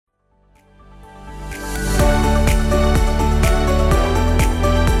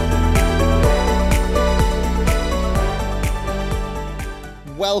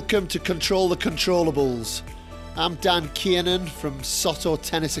Welcome to Control the Controllables. I'm Dan Kiernan from Soto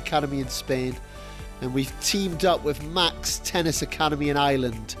Tennis Academy in Spain, and we've teamed up with Max Tennis Academy in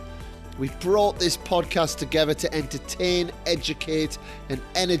Ireland. We've brought this podcast together to entertain, educate, and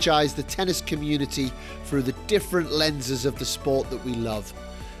energise the tennis community through the different lenses of the sport that we love.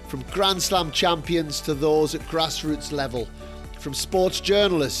 From Grand Slam champions to those at grassroots level, from sports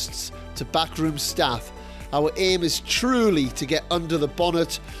journalists to backroom staff, our aim is truly to get under the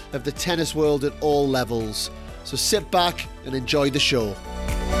bonnet of the tennis world at all levels. So sit back and enjoy the show.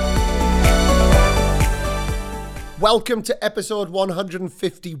 Welcome to episode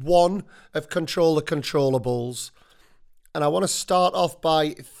 151 of Control the Controllables. And I want to start off by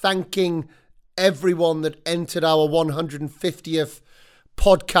thanking everyone that entered our 150th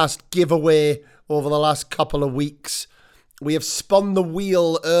podcast giveaway over the last couple of weeks. We have spun the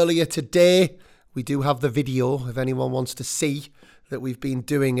wheel earlier today. We do have the video if anyone wants to see that we've been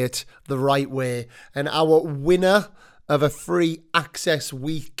doing it the right way. And our winner of a free access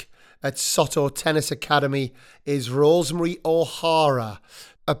week at Soto Tennis Academy is Rosemary O'Hara.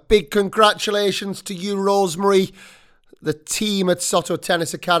 A big congratulations to you, Rosemary. The team at Soto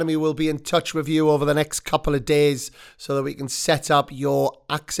Tennis Academy will be in touch with you over the next couple of days so that we can set up your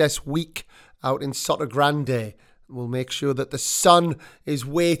access week out in Soto Grande. We'll make sure that the sun is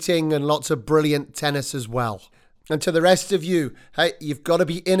waiting and lots of brilliant tennis as well. And to the rest of you, hey, you've got to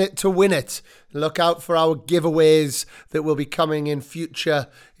be in it to win it. Look out for our giveaways that will be coming in future.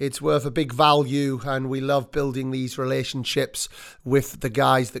 It's worth a big value, and we love building these relationships with the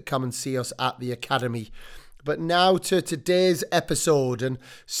guys that come and see us at the academy. But now to today's episode, and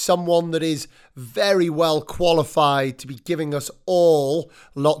someone that is very well qualified to be giving us all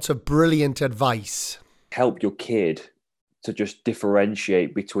lots of brilliant advice. Help your kid to just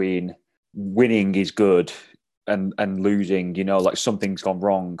differentiate between winning is good and losing, you know, like something's gone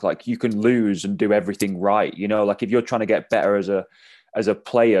wrong. Like you can lose and do everything right, you know, like if you're trying to get better as a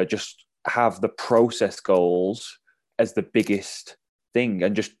player, just have the process goals as the biggest thing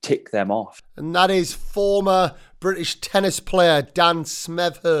and just tick them off. And that is former British tennis player Dan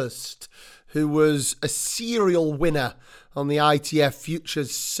Smethurst, who was a serial winner on the ITF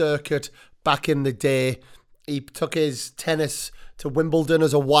Futures circuit back in the day. He took his tennis to Wimbledon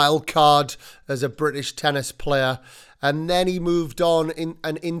as a wild card as a British tennis player. And then he moved on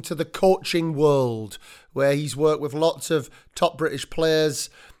into the coaching world, where he's worked with lots of top British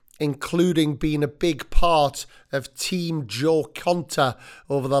players, including being a big part of Team Jo Konta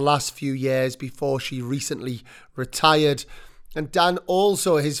over the last few years before she recently retired. And Dan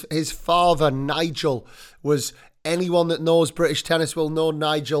also, his father, Nigel, was, anyone that knows British tennis will know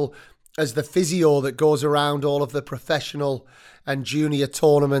Nigel as the physio that goes around all of the professional and junior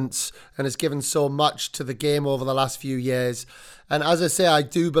tournaments and has given so much to the game over the last few years. And as I say, I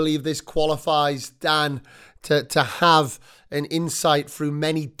do believe this qualifies Dan to have an insight through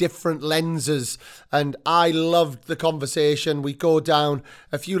many different lenses. And I loved the conversation. We go down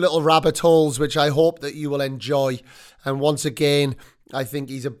a few little rabbit holes, which I hope that you will enjoy. And once again, I think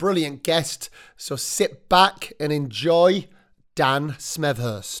he's a brilliant guest. So sit back and enjoy Dan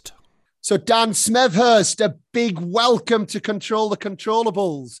Smethurst. So Dan Smethurst, a big welcome to Control the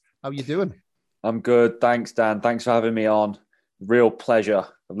Controllables. How are you doing? I'm good. Thanks, Dan. Thanks for having me on. Real pleasure.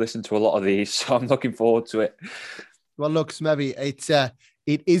 I've listened to a lot of these, so I'm looking forward to it. Well, look, Smevy,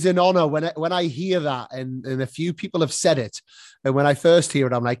 it is an honor when I hear that, and a few people have said it. And when I first hear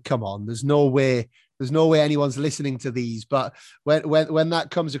it, I'm like, come on, there's no way anyone's listening to these. But when that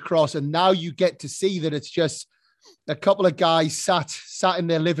comes across, and now you get to see that it's just a couple of guys sat in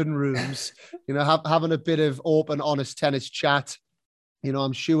their living rooms, you know, having a bit of open, honest tennis chat. You know,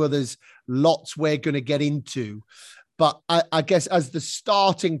 I'm sure there's lots we're going to get into. But I guess as the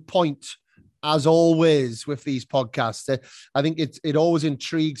starting point, as always with these podcasts, I think it always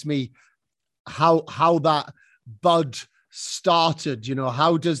intrigues me how that bud started. You know,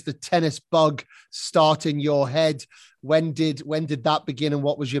 how does the tennis bug start in your head? When did that begin, and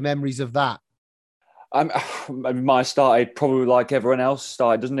what was your memories of that? Mine started probably like everyone else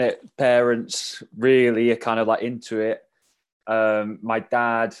started, doesn't it? Parents really are kind of like into it. My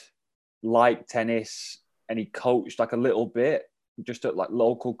dad liked tennis and he coached like a little bit just at like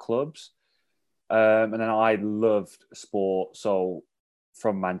local clubs. And then I loved sport. So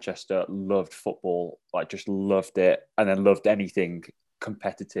from Manchester, loved football, like just loved it. And then loved anything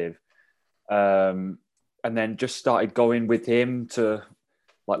competitive. And then just started going with him to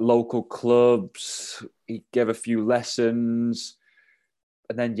like local clubs. He gave a few lessons.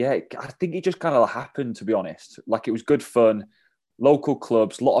 And then, yeah, I think it just kind of happened, to be honest. Like it was good fun. Local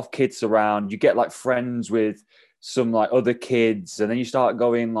clubs, a lot of kids around. You get like friends with some like other kids, and then you start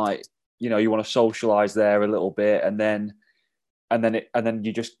going like, you want to socialize there a little bit, and then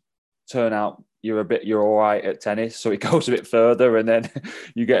you just turn out you're all right at tennis, so it goes a bit further, and then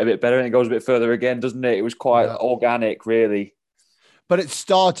you get a bit better, and it goes a bit further again, doesn't it? It was quite organic, really. But it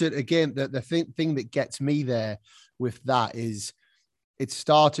started again. The thing that gets me there with that is it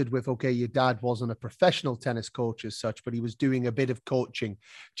started with, okay, your dad wasn't a professional tennis coach as such, but he was doing a bit of coaching.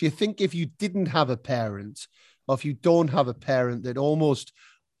 Do you think if you didn't have a parent, or if you don't have a parent that almost,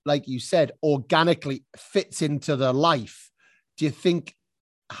 like you said, organically fits into their life, do you think,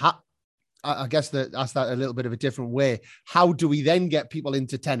 I guess that's that a little bit of a different way, how do we then get people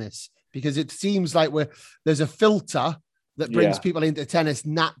into tennis? Because it seems like there's a filter that brings people into tennis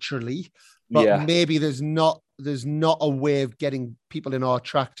naturally, but maybe there's not a way of getting people in or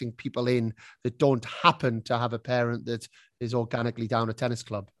attracting people in that don't happen to have a parent that is organically down a tennis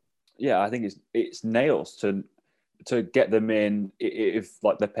club. Yeah, I think it's nails to get them in if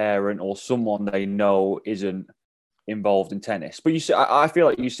like the parent or someone they know isn't involved in tennis. But you see, I feel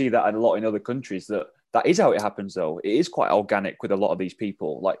like you see that a lot in other countries, that is how it happens though. It is quite organic with a lot of these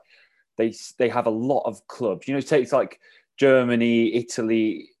people. Like they have a lot of clubs. It takes like Germany,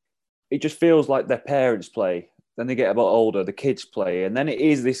 Italy. It just feels like their parents play. Then they get a bit older, the kids play. And then it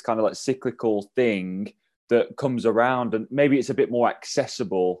is this kind of like cyclical thing that comes around, and maybe it's a bit more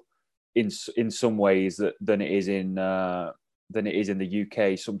accessible in some ways than it is in the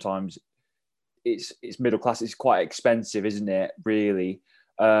UK. Sometimes it's middle class. It's quite expensive, isn't it? Really,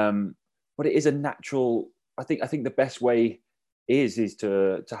 but it is a natural. I think the best way is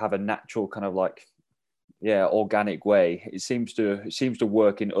to have a natural kind of like organic way. It seems to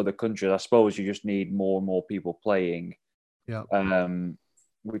work in other countries. I suppose you just need more and more people playing. Yeah.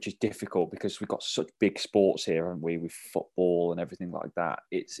 Which is difficult because we've got such big sports here, haven't we? With football and everything like that.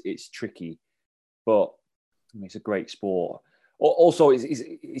 It's tricky, but I mean, it's a great sport. Also,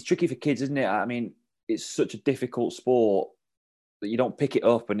 it's tricky for kids, isn't it? I mean, it's such a difficult sport that you don't pick it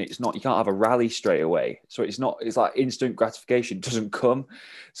up, and you can't have a rally straight away. So it's like instant gratification doesn't come.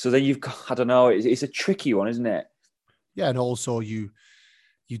 So then I don't know, it's a tricky one, isn't it? Yeah. And also you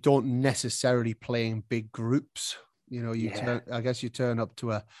don't necessarily play in big groups. I guess you turn up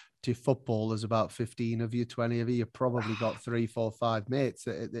to football, there's about 15 of you, 20 of you, you've probably got 3, 4, 5 mates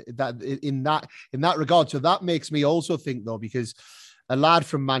that in that regard. So that makes me also think though, because a lad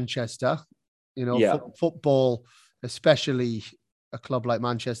from Manchester, football, especially a club like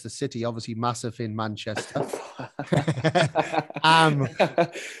Manchester City, obviously massive in Manchester.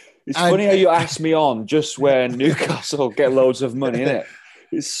 It's funny how you asked me on just when Newcastle get loads of money, isn't it?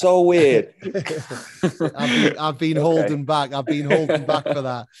 It's so weird. I've been holding back. I've been holding back for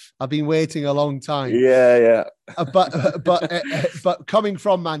that. I've been waiting a long time. Yeah. But coming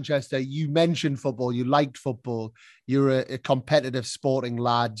from Manchester, you mentioned football. You liked football. You're a competitive sporting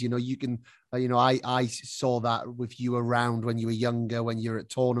lad. You can. I saw that with you around when you were younger, when you're at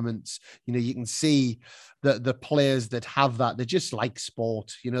tournaments. You can see the players that have that. They just like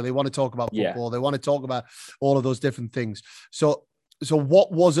sport. They want to talk about football. They want to talk about all of those different things. So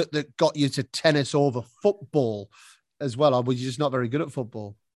what was it that got you to tennis over football as well? Or were you just not very good at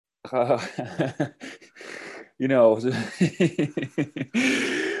football?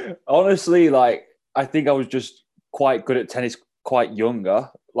 Honestly, like, I think I was just quite good at tennis quite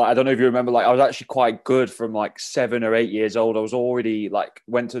younger. Like, I don't know if you remember, like, I was actually quite good from like 7 or 8 years old. I was already like,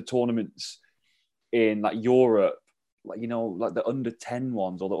 went to tournaments in like Europe, like, like the under 10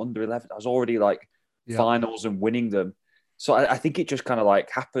 ones or the under 11. I was already like finals and winning them. So I think it just kind of like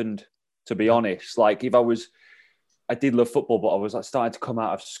happened, to be honest. Like I did love football, but I was like starting to come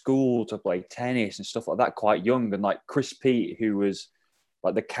out of school to play tennis and stuff like that quite young. And like Chris Pete, who was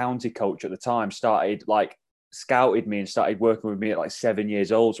like the county coach at the time, scouted me and started working with me at like 7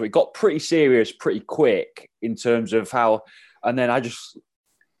 years old. So it got pretty serious pretty quick in terms of how, and then I just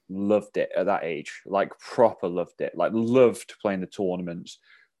loved it at that age, like proper loved it, like loved playing the tournaments,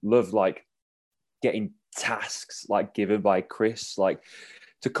 loved like getting tasks like given by Chris, like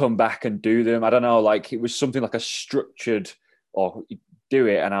to come back and do them. I don't know, like it was something like a structured or do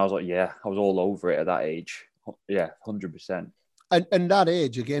it. And I was like, I was all over it at that age. Yeah, 100%. And that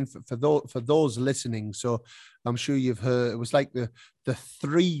age again for those listening. So I'm sure you've heard it was like the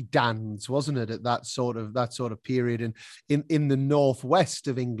 3 Dans, wasn't it? At that sort of period. And in the northwest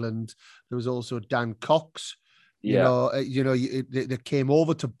of England, there was also Dan Cox. They came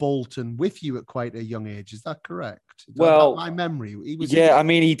over to Bolton with you at quite a young age. Is that correct? Well, my memory. I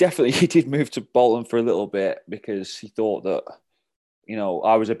mean, he did move to Bolton for a little bit because he thought that,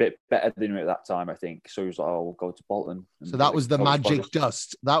 I was a bit better than him at that time, I think. So he was like, "Oh, we'll go to Bolton." So that was the magic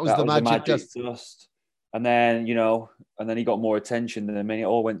dust. That was the magic dust. And then, and then he got more attention than me. It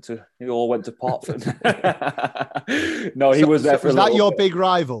all went to Potford. No, he was there for a was little that your bit. big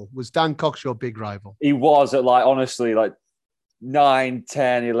rival? Was Dan Cox your big rival? He was at honestly, 9,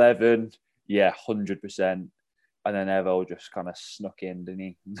 10, 11. Yeah, 100%. And then Evo just kind of snuck in, didn't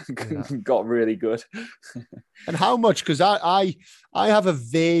he? Yeah. Got really good. And how much? Because I have a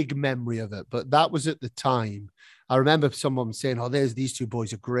vague memory of it, but that was at the time. I remember someone saying, "Oh, these two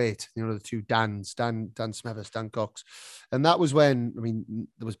boys are great." The two Dans, Dan Smethurst, Dan Cox, and that was when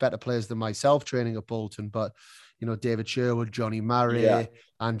there was better players than myself training at Bolton, but David Sherwood, Johnny Murray,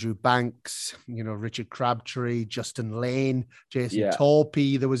 Andrew Banks, Richard Crabtree, Justin Lane, Jason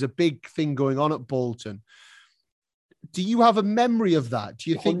Torpey. There was a big thing going on at Bolton. Do you have a memory of that? Do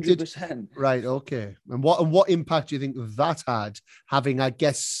you 100%. think right? Okay. And what impact do you think that had? Having, I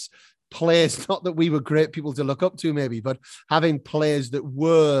guess, players, not that we were great people to look up to maybe, but having players that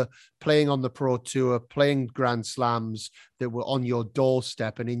were playing on the Pro Tour, playing Grand Slams, that were on your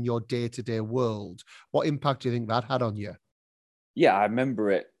doorstep and in your day-to-day world. What impact do you think that had on you? Yeah, I remember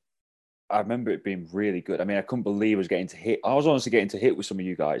it being really good. I mean, I couldn't believe I was getting to hit. I was honestly getting to hit with some of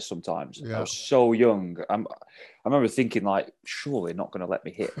you guys sometimes. Yeah. I was so young. I remember thinking, surely not going to let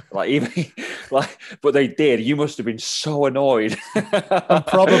me hit. But they did. You must have been so annoyed. And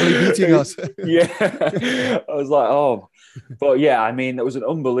probably beating us. Yeah. I was like, oh. But yeah, I mean, it was an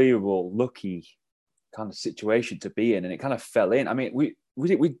unbelievable, lucky kind of situation to be in. And it kind of fell in. I mean,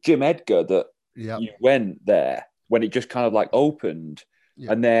 was it with Jim Edgar that you went there when it just kind of opened?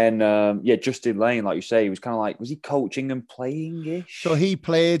 Yeah. And then, Justin Lane, like you say, he was kind of was he coaching and playing-ish? So he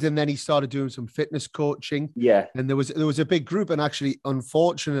played and then he started doing some fitness coaching. Yeah. And there was a big group. And actually,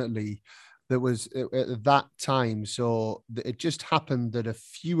 unfortunately, there was at that time. So it just happened that a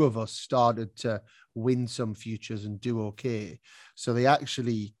few of us started to win some futures and do okay. So they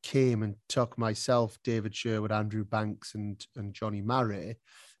actually came and took myself, David Sherwood, Andrew Banks and Johnny Murray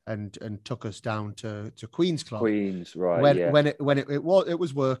and took us down to Queen's Club. Queen's, right? When it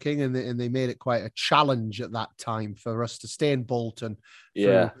was working, and they made it quite a challenge at that time for us to stay in Bolton.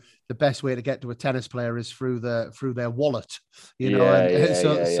 The best way to get to a tennis player is through their wallet, So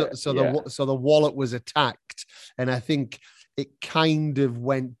the wallet was attacked, and I think it kind of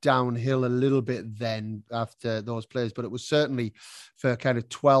went downhill a little bit then after those players, but it was certainly for a kind of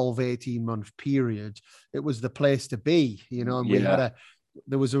 12, 18 month period. It was the place to be, and we had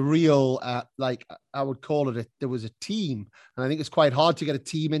there was a real, I would call it there was a team. And I think it's quite hard to get a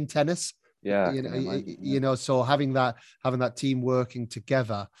team in tennis. Yeah. So having that team working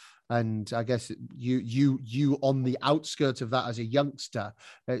together, and I guess you on the outskirts of that as a youngster,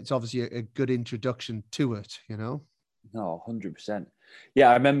 it's obviously a good introduction to it, No, 100%.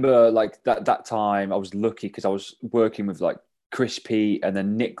 Yeah. I remember that time I was lucky because I was working with Chris P and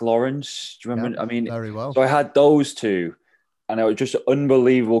then Nick Lawrence. Do you remember? Yeah, I mean, very well. So I had those two. And it was just an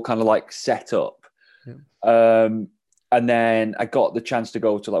unbelievable kind of setup. Yeah. And then I got the chance to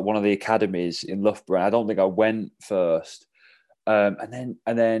go to one of the academies in Loughborough. I don't think I went first. And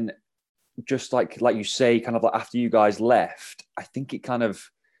then just like you say, kind of after you guys left, I think it kind of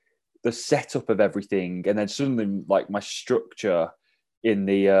the setup of everything, and then suddenly my structure in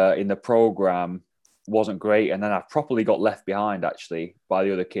the program wasn't great, and then I properly got left behind actually by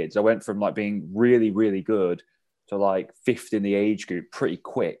the other kids. I went from being really, really good to fifth in the age group pretty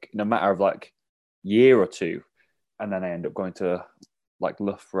quick in a matter of year or two. And then I end up going to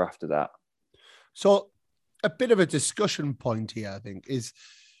Loughborough after that. So a bit of a discussion point here, I think, is,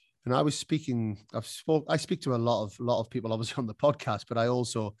 and I speak to a lot of people obviously on the podcast, but I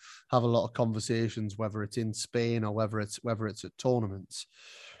also have a lot of conversations, whether it's in Spain or whether it's at tournaments.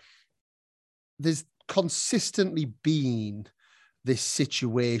 There's consistently been this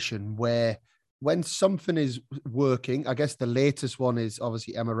situation where when something is working, I guess the latest one is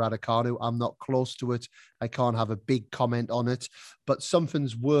obviously Emma Raducanu. I'm not close to it. I can't have a big comment on it, but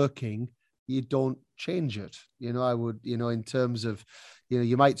something's working. You don't change it. I would, in terms of,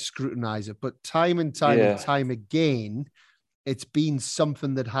 you might scrutinize it, but time and time again, it's been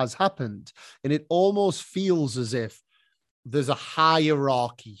something that has happened. And it almost feels as if there's a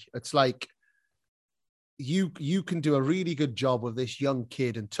hierarchy. It's like, you can do a really good job with this young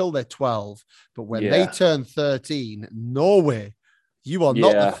kid until they're 12, but when they turn 13, no way, you are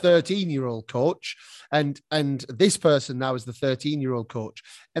not the 13-year-old coach, and this person now is the 13-year-old coach.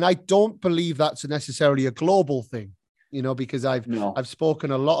 And I don't believe that's necessarily a global thing, because I've spoken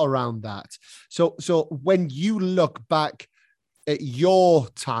a lot around that. So when you look back at your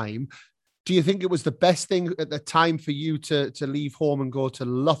time, do you think it was the best thing at the time for you to leave home and go to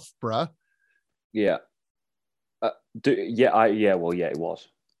Loughborough? Yeah. It was.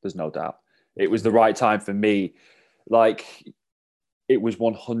 There's no doubt. It was the right time for me. Like, it was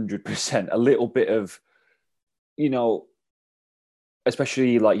 100% a little bit of, you know,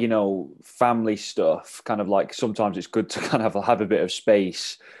 especially like, you know, family stuff, kind of like sometimes it's good to kind of have a bit of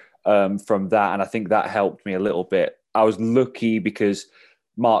space from that. And I think that helped me a little bit. I was lucky because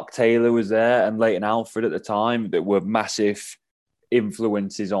Mark Taylor was there and Leighton Alfred at the time that were massive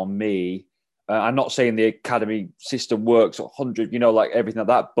influences on me. I'm not saying the academy system works 100, you know, like everything like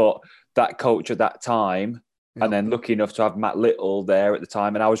that, but that coach at that time, and then lucky enough to have Matt Little there at the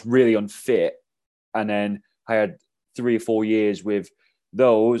time, and I was really unfit. And then I had 3 or 4 years with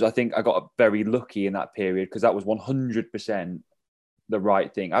those. I think I got very lucky in that period because that was 100% the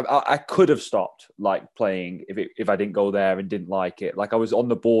right thing. I could have stopped like playing if I didn't go there and didn't like it. Like I was on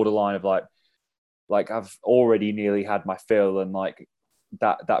the borderline of like I've already nearly had my fill, and like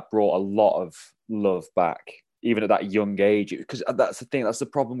that brought a lot of love back, even at that young age. Because that's the thing. That's the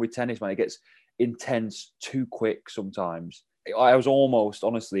problem with tennis, man. It gets intense too quick sometimes. I was almost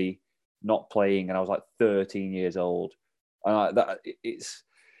honestly not playing, and I was like 13 years old, and it's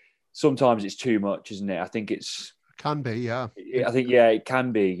sometimes it's too much, isn't it? I think it's can be, yeah. I think yeah, it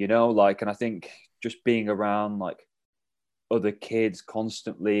can be, you know, like, and I think just being around like other kids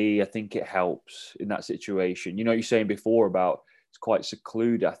constantly, I think it helps in that situation. You know, you're saying before about it's quite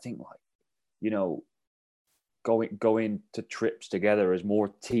secluded. I think like, you know, going to trips together as more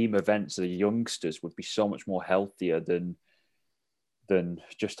team events as youngsters would be so much more healthier than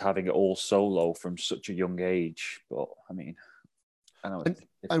just having it all solo from such a young age. But I mean, I know.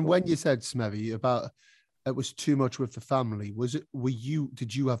 And when you said, Smevy, about it was too much with the family,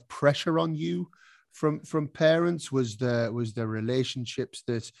 did you have pressure on you from parents? Was there relationships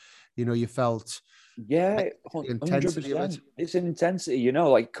that, you know, you felt? Yeah, the intensity of it? It's an intensity, you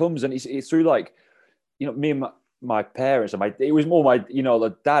know, like comes, and it's through like, you know, me and my parents, and it was more my, you know,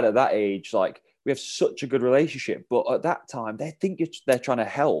 the dad at that age, like we have such a good relationship, but at that time they think they're trying to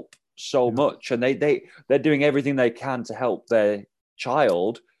help so much, and they're doing everything they can to help their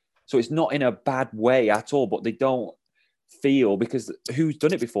child. So it's not in a bad way at all, but they don't feel, because who's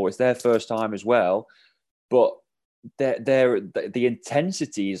done it before? It's their first time as well. But the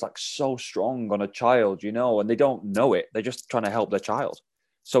intensity is like so strong on a child, you know, and they don't know it. They're just trying to help their child.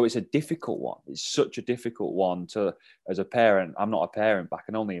 So it's a difficult one. It's such a difficult one to, as a parent. I'm not a parent, but I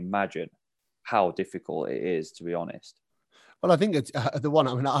can only imagine how difficult it is, to be honest. Well, I think it's the one.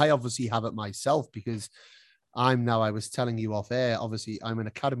 I mean, I obviously have it myself because I was telling you off air, obviously I'm an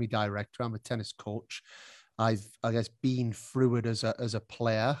academy director. I'm a tennis coach. I've, I guess, been through it as a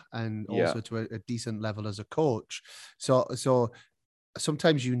player, and also to a decent level as a coach. So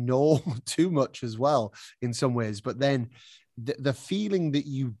sometimes you know too much as well in some ways, but then the feeling that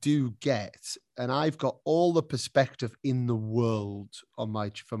you do get, and I've got all the perspective in the world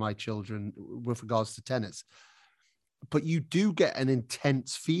for my children with regards to tennis, but you do get an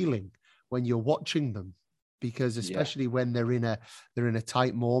intense feeling when you're watching them, because especially when they're in a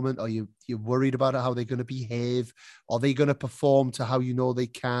tight moment, or you're worried about how they're going to behave, are they going to perform to how you know they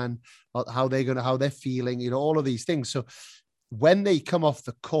can, or how they're feeling, you know, all of these things. So when they come off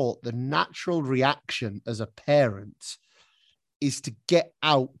the court, the natural reaction as a parent is to get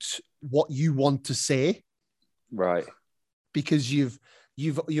out what you want to say, right? Because you've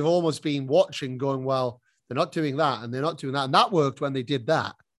almost been watching, going, well, they're not doing that, and they're not doing that, and that worked when they did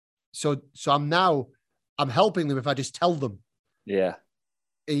that. So I'm helping them if I just tell them. Yeah.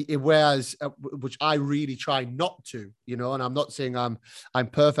 Whereas, which I really try not to, you know, and I'm not saying I'm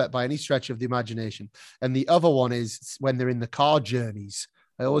perfect by any stretch of the imagination. And the other one is when they're in the car journeys.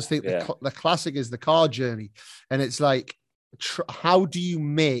 I always think the classic is the car journey. And it's like, how do you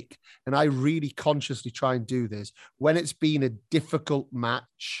make, and I really consciously try and do this, when it's been a difficult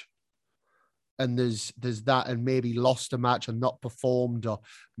match, and there's that, and maybe lost a match and not performed, or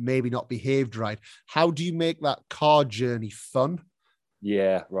maybe not behaved right, how do you make that car journey fun?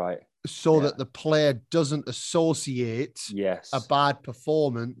 Yeah, right. So that the player doesn't associate a bad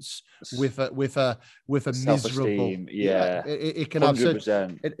performance with a miserable. Yeah, it can 100%. Have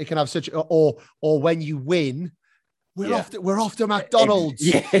such. It can have such. Or when you win, we're off to McDonald's.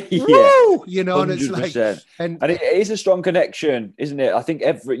 Woo! You know, 100%. And it's like, and it is a strong connection, isn't it? I think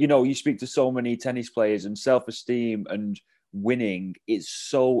you speak to so many tennis players, and self-esteem and winning is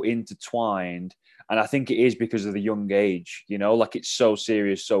so intertwined. And I think it is because of the young age, you know, like it's so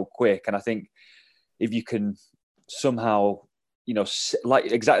serious, so quick. And I think if you can somehow, you know,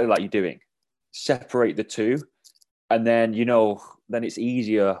 exactly like you're doing, separate the two, and then, you know, then it's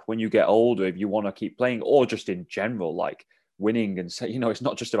easier when you get older if you want to keep playing, or just in general, like winning. And, you know, it's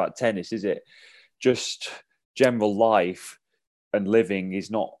not just about tennis, is it? Just general life and living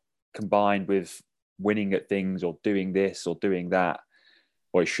is not combined with winning at things or doing this or doing that,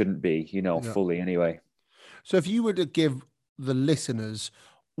 or it shouldn't be, fully anyway. So if you were to give the listeners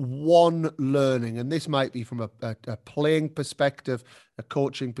one learning, and this might be from a playing perspective, a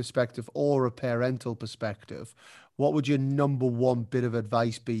coaching perspective, or a parental perspective, what would your number one bit of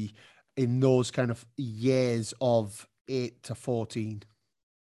advice be in those kind of years of 8 to 14?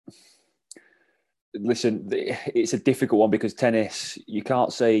 Listen, it's a difficult one because tennis, you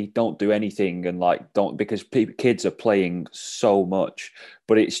can't say don't do anything and don't, because kids are playing so much,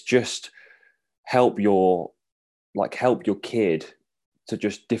 but it's just help your kid to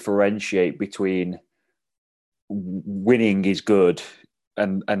just differentiate between winning is good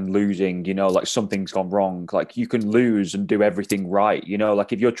and losing, something's gone wrong. Like, you can lose and do everything right,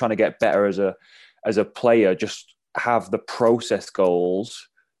 if you're trying to get better as a player, just have the process goals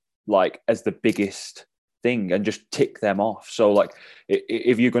as the biggest thing and just tick them off. So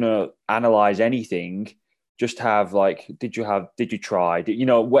if you're going to analyze anything, just have did you try,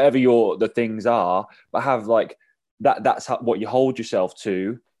 whatever the things are, but have that's what you hold yourself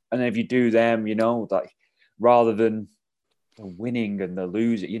to. And then if you do them, rather than the winning and the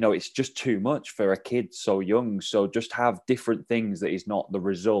losing, it's just too much for a kid so young. So just have different things that is not the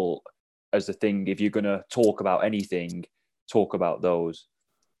result as the thing. If you're going to talk about anything, talk about those.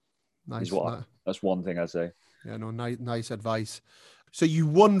 Nice. That's one thing I say. Yeah, no, nice advice. So you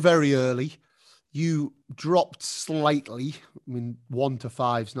won very early. You dropped slightly. I mean, 1 to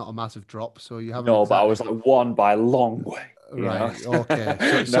 5 is not a massive drop. So you haven't. No, but I was 1 by a long way. Right.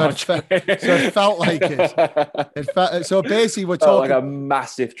 Okay. So it felt like it. So basically, we're talking like a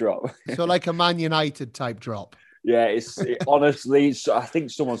massive drop. So like a Man United type drop. Yeah, honestly, I think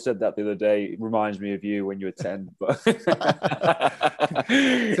someone said that the other day. It reminds me of you when you were 10. But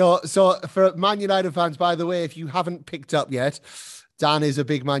so for Man United fans, by the way, if you haven't picked up yet, Dan is a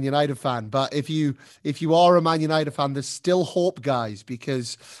big Man United fan. But if you are a Man United fan, there's still hope, guys,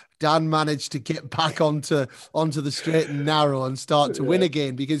 because Dan managed to get back onto the straight and narrow and start to win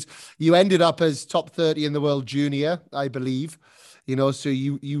again, because you ended up as top 30 in the world junior, I believe. So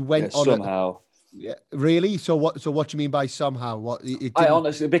you went on somehow. Yeah, really? So what do you mean by somehow? What I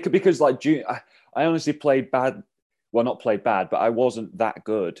honestly, because I honestly played bad. Well, not played bad, but I wasn't that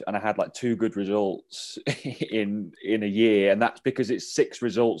good, and I had 2 good results in a year, and that's because it's 6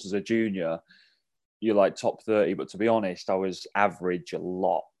 results as a junior. You're top 30, but to be honest, I was average a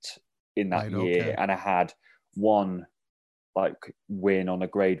lot in that year, okay. And I had 1 win on a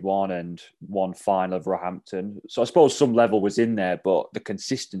grade 1 and 1 final of Roehampton. So I suppose some level was in there, but the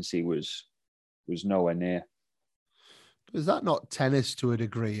consistency was nowhere near. Is that not tennis to a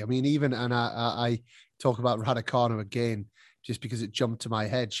degree? I mean, even, and I talk about Raducanu again, just because it jumped to my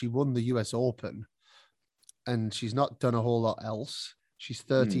head. She won the US Open and she's not done a whole lot else. She's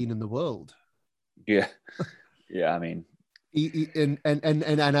 13 in the world. Yeah. Yeah. I mean, and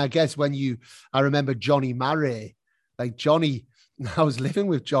I guess I remember Johnny Murray, Johnny, I was living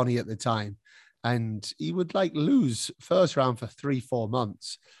with Johnny at the time, and he would lose first round for 3-4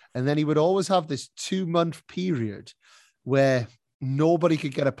 months. And then he would always have this 2-month period where nobody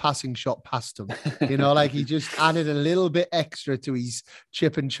could get a passing shot past him. He just added a little bit extra to his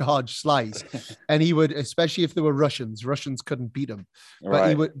chip and charge slice. And he would, especially if there were Russians couldn't beat him.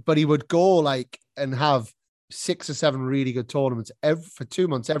 Right. But he would go and have 6 or 7 really good tournaments for 2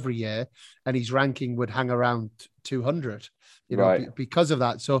 months every year. And his ranking would hang around 200. Because of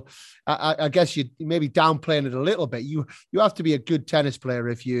that. So I guess you maybe downplaying it a little bit. You have to be a good tennis player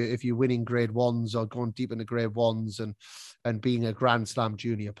if you're winning grade 1s or going deep into grade 1s and being a Grand Slam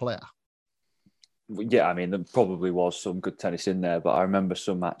junior player. Yeah, I mean, there probably was some good tennis in there, but I remember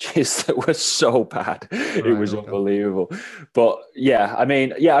some matches that were so bad. Right, it was unbelievable. But yeah, I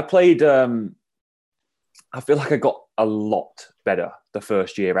mean, I played, I feel like I got a lot better the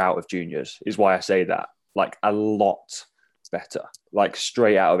first year out of juniors, is why I say that. A lot better,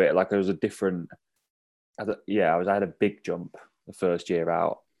 straight out of it. I was a different, I had a big jump the first year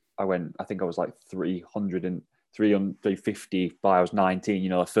out. I think I was 350 by I was 19,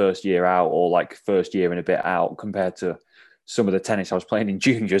 the first year out, or first year and a bit out, compared to some of the tennis I was playing in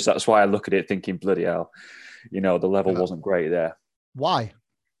juniors. That's why I look at it thinking, bloody hell, the level wasn't great there. Why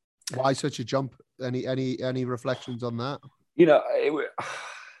such a jump? Any reflections on that?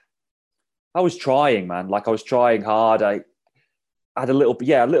 I was trying, man. I was trying hard. I had a little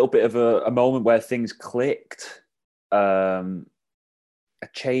bit of a moment where things clicked. I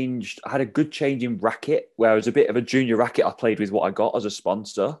had a good change in racket, where I was a bit of a junior racket. I played with what I got as a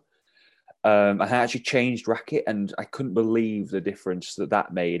sponsor. I actually changed racket, and I couldn't believe the difference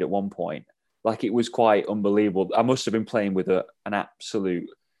that made at one point. It was quite unbelievable. I must have been playing with an absolute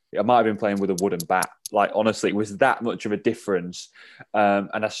I might have been playing with a wooden bat. Like, honestly, it was that much of a difference.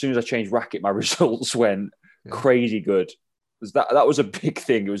 And as soon as I changed racket, my results went crazy good. That was a big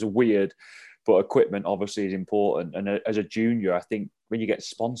thing. It was a weird, but equipment obviously is important. And as a junior, I think when you get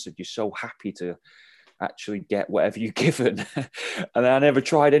sponsored, you're so happy to actually get whatever you're given. And then I never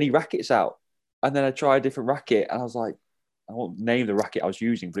tried any rackets out. And then I tried a different racket, and I was like, I won't name the racket I was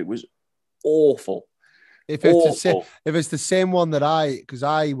using, but it was awful. If it's the same one that because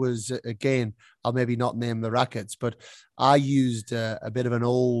I was, again, I'll maybe not name the rackets, but I used a bit of an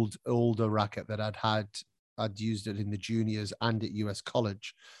older racket that I'd used it in the juniors and at US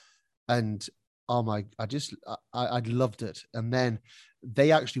College. And I'd loved it. And then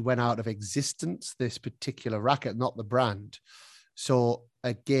they actually went out of existence, this particular racket, not the brand. So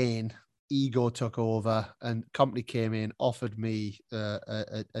again, ego took over, and company came in, offered me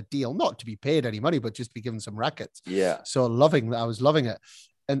a deal, not to be paid any money, but just to be given some rackets. Yeah. So I was loving it.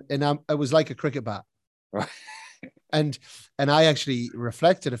 And it was like a cricket bat. Right. And I actually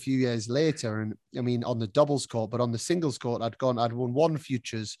reflected a few years later, and I mean, on the doubles court, but on the singles court, I'd won 1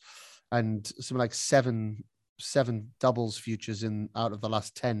 futures and something like seven doubles futures out of the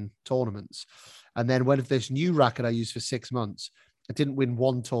last 10 tournaments. And then when this new racket I used for 6 months, I didn't win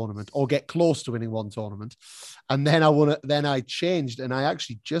 1 tournament or get close to winning 1 tournament. And then I changed, and I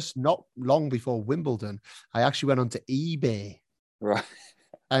actually, just not long before Wimbledon, I actually went onto eBay. Right.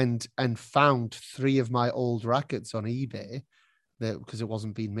 And found 3 of my old rackets on eBay because it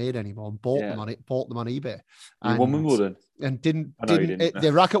wasn't being made anymore, and bought them on eBay. You won Wimbledon? And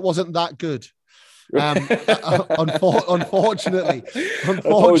the racket wasn't that good. Unfortunately, that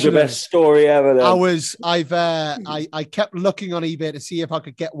was the best story ever. Then. I kept looking on eBay to see if I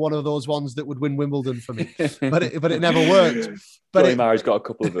could get one of those ones that would win Wimbledon for me, but it never worked. But Johnny Marr's got a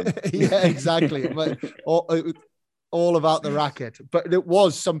couple of them. Yeah, exactly. But all about the racket, but it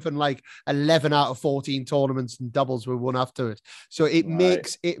was something like 11 out of 14 tournaments and doubles were won after it. So it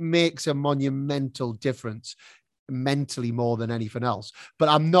makes a monumental difference mentally more than anything else. But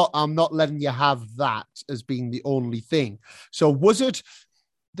I'm not letting you have that as being the only thing. So was it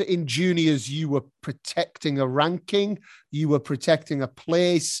that in juniors you were protecting a ranking, you were protecting a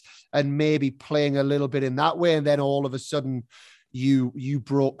place, and maybe playing a little bit in that way, and then all of a sudden you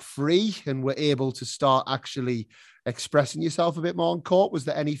broke free and were able to start actually expressing yourself a bit more on court? Was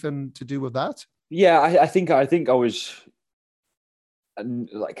there anything to do with that? Yeah, I think I was,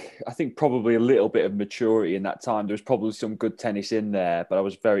 like, I think probably a little bit of maturity in that time. There was probably some good tennis in there, but I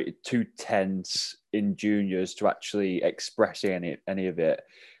was too tense in juniors to actually express any of it.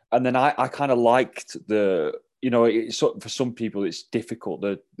 And then I kind of liked for some people it's difficult,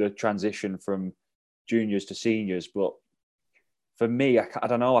 the transition from juniors to seniors, but for me, I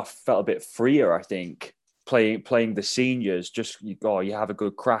don't know, I felt a bit freer, I think, playing the seniors. Just you have a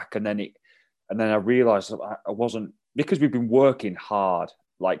good crack, and then I realized I wasn't, because we've been working hard,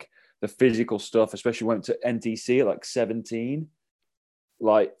 like the physical stuff, especially went to NTC at like 17.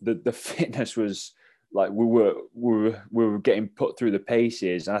 Like the fitness was like, we were getting put through the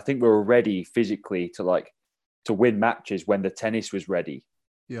paces, and I think we were ready physically to win matches when the tennis was ready.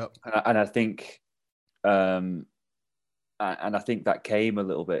 Yeah, and I think, and I think that came a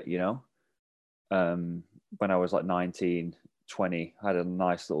little bit, when I was like 19, 20, I had a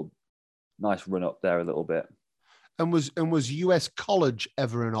nice run up there a little bit. And was US college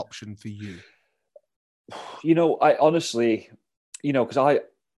ever an option for you? I honestly, because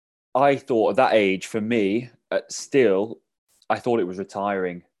I thought at that age, for me, still, I thought it was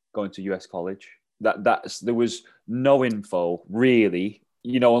retiring, going to US college. There was no info really,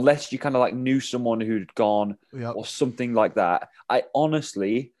 unless you kind of like knew someone who'd gone or something like that. I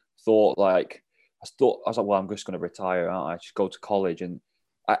honestly thought I was like, well, I'm just going to retire, aren't I? Just go to college. And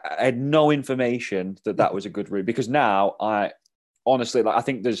I had no information that was a good route, because now I honestly, I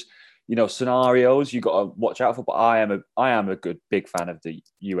think there's, scenarios you got to watch out for, but I am a big fan of the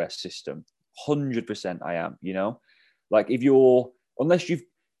US system. 100% I am, like unless you've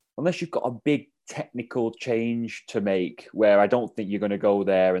got a big technical change to make, where I don't think you're going to go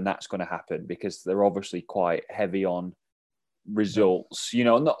there and that's going to happen, because they're obviously quite heavy on results,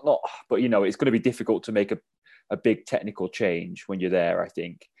 but it's going to be difficult to make a big technical change when you're there, I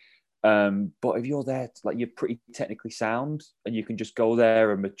think. But if you're there, you're pretty technically sound, and you can just go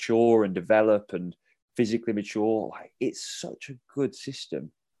there and mature and develop and physically mature, it's such a good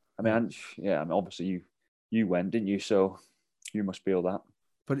system. I mean, obviously you went, didn't you? So you must feel that.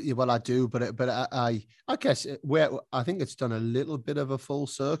 But I do. But I guess I think it's done a little bit of a full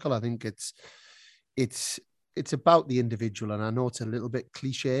circle. I think it's about the individual, and I know it's a little bit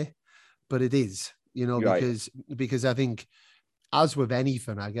cliche, but it is, right. because I think as with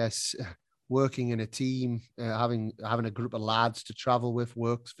anything, I guess, working in a team, having a group of lads to travel with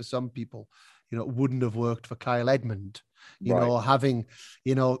works for some people. You know, it wouldn't have worked for Kyle Edmund. You know, having,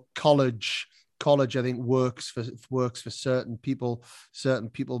 you know, college, I think works for certain people. Certain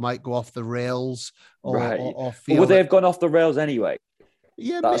people might go off the rails or feel. Or would they have gone off the rails anyway?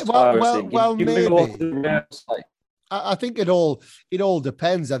 Yeah, That's what I was thinking. You maybe. go off the rails, like, I think it all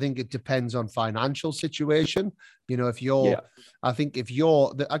depends. I think it depends on financial situation. You know, if you're, I think if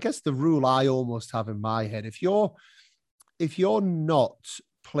you're, I guess the rule I almost have in my head, if you're not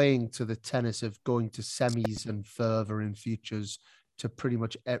playing to the tennis of going to semis and further in futures to pretty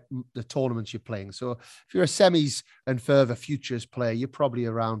much the tournaments you're playing. So if you're a semis and further futures player, you're probably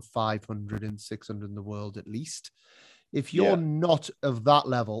around 500 and 600 in the world at least. If you're not of that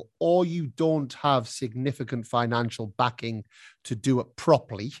level, or you don't have significant financial backing to do it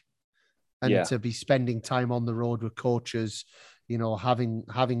properly, and to be spending time on the road with coaches, you know, having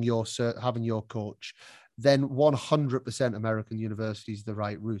your coach, then 100% American University is the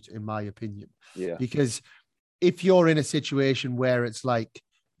right route, in my opinion. Yeah. Because if you're in a situation where it's like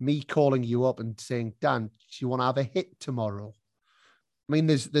me calling you up and saying, Dan, do you want to have a hit tomorrow? I mean,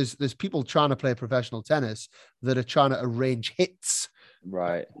 there's people trying to play professional tennis that are trying to arrange hits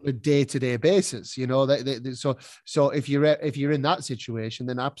right on a day-to-day basis. You know, so if you're in that situation,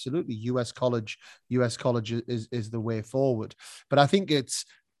 then absolutely US college is the way forward. But I think it's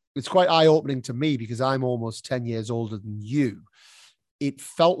quite eye-opening to me because I'm almost 10 years older than you. It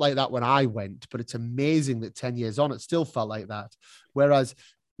felt like that when I went, but it's amazing that 10 years on, it still felt like that. Whereas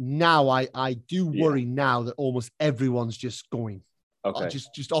now I do worry now that almost everyone's just going. Okay.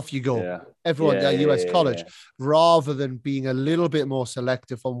 Just off you go. Yeah. Everyone, US college, rather than being a little bit more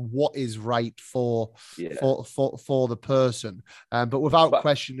selective on what is right for the person. But without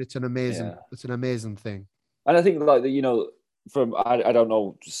question, it's an amazing thing. And I think like you know, I don't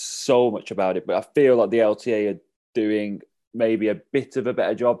know so much about it, but I feel like the LTA are doing maybe a bit of a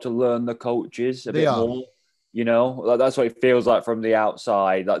better job to learn the coaches a bit more. You know, like that's what it feels like from the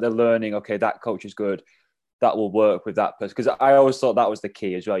outside. Like they're learning, okay, that coach is good. That will work with that person. Because I always thought that was the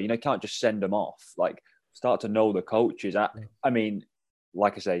key as well. You know, you can't just send them off. Like, start to know the coaches. I mean,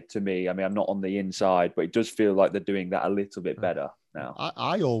 like I say, to me, I mean, I'm not on the inside, but it does feel like they're doing that a little bit better now.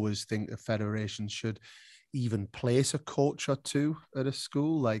 I always think the federation should even place a coach or two at a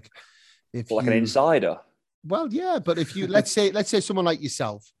school. Like, an insider. Well, yeah, but if you let's say someone like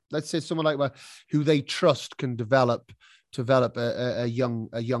yourself, let's say someone like who they trust can develop a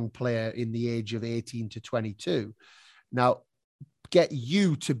young player in the age of 18 to 22. Now, get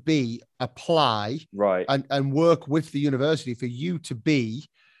you to apply and work with the university for you to be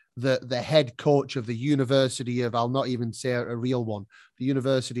the head coach of the University of, I'll not even say a real one, the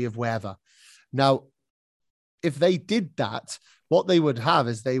University of wherever. Now, if they did that, what they would have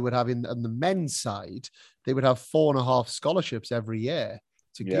is they would have on the men's side, they would have 4.5 scholarships every year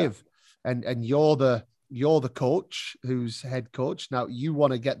to give. And you're the coach who's head coach. Now you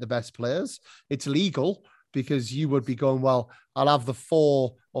want to get the best players. It's legal because you would be going, well, I'll have the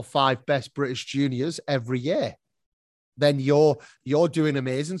 4 or 5 best British juniors every year. Then you're doing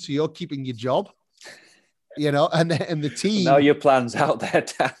amazing. So you're keeping your job, you know, and the team. Now your plan's out there,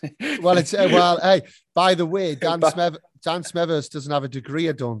 Dan. Well, hey, by the way, Dan Smethurst doesn't have a degree,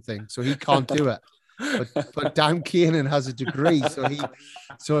 I don't think, so he can't do it. But Dan Kiernan has a degree,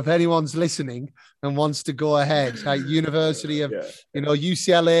 so if anyone's listening and wants to go ahead, like University of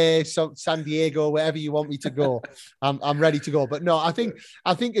UCLA, San Diego, wherever you want me to go, I'm ready to go. But no, I think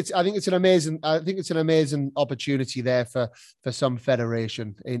it's an amazing opportunity there for some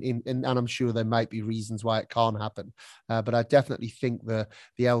federation, and I'm sure there might be reasons why it can't happen, but I definitely think the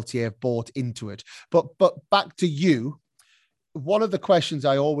LTA have bought into it. But back to you, one of the questions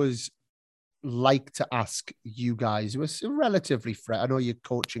I always like to ask you guys who are relatively fresh. I know you're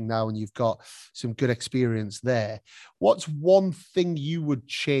coaching now and you've got some good experience there. What's one thing you would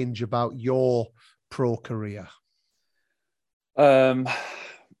change about your pro career? I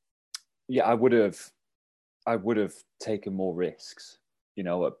would have taken more risks, you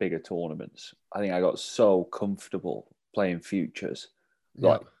know, at bigger tournaments. I think I got so comfortable playing futures,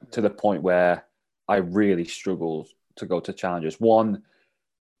 like to the point where I really struggled to go to challengers. One,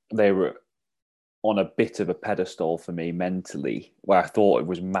 they were on a bit of a pedestal for me mentally, where I thought it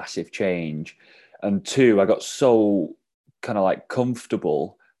was massive change. And 2, I got so kind of like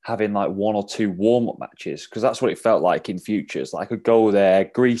comfortable having like 1 or 2 warm-up matches, because that's what it felt like in futures. Like I could go there,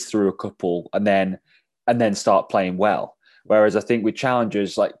 grease through a couple, and then start playing well. Whereas I think with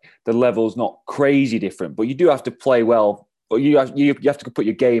challengers, like the level's not crazy different, but you do have to play well, but you have to put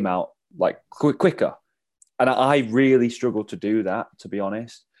your game out like quicker. And I really struggled to do that, to be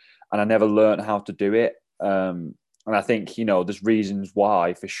honest. And I never learned how to do it. And I think, there's reasons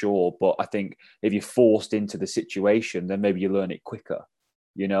why for sure. But I think if you're forced into the situation, then maybe you learn it quicker,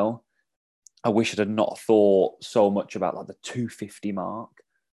 I wish I'd not thought so much about like the 250 mark,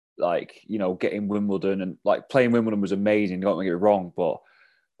 like, getting Wimbledon, and like playing Wimbledon was amazing. Don't get me wrong, but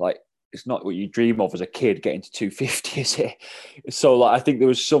like, it's not what you dream of as a kid, getting to 250, is it? So like, I think there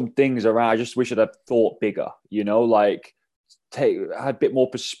was some things around. I just wish I'd have thought bigger, like had a bit more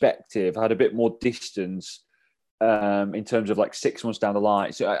perspective, had a bit more distance in terms of like 6 months down the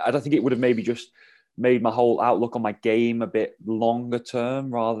line. So I don't think it would have maybe just made my whole outlook on my game a bit longer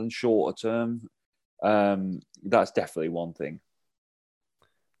term rather than shorter term. That's definitely one thing.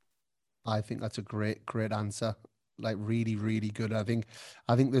 I think that's a great answer. Like really, really good. I think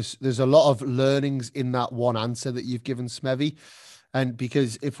there's a lot of learnings in that one answer that you've given, Smevy. And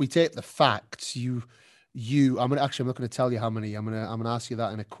because if we take the facts, I'm not going to tell you how many. I'm gonna ask you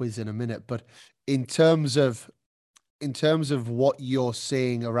that in a quiz in a minute. But in terms of what you're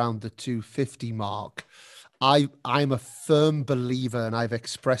saying around the 250 mark, I'm a firm believer, and I've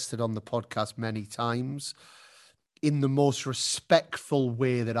expressed it on the podcast many times, in the most respectful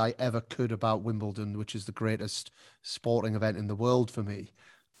way that I ever could about Wimbledon, which is the greatest sporting event in the world for me.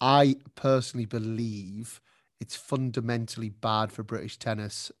 I personally believe it's fundamentally bad for British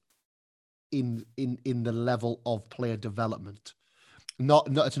tennis in the level of player development.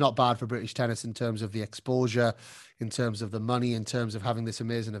 It's not bad for British tennis in terms of the exposure, in terms of the money, in terms of having this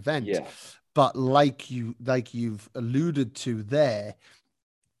amazing event. Yeah. But like you've alluded to there,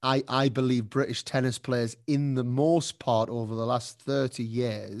 I believe British tennis players, in the most part over the last 30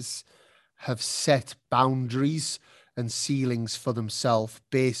 years, have set boundaries and ceilings for themselves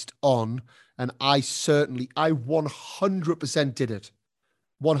based on, and I 100% did it.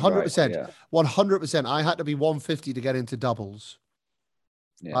 100%. Right, yeah. 100%. I had to be 150 to get into doubles.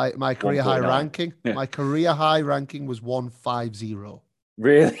 Yeah. My career high ranking. Yeah. My career high ranking was 150.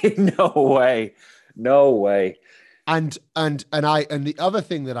 Really? No way. And the other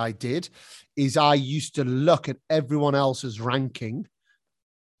thing that I did is I used to look at everyone else's ranking.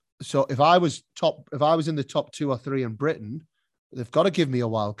 So if I was in the top 2 or 3 in Britain, they've got to give me a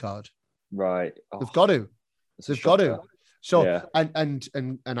wild card. Right. They've got to. So yeah. and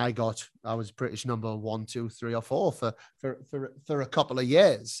I was British number 1, 2, 3, or 4 for a couple of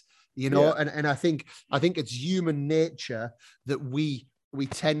years, yeah. and I think it's human nature that we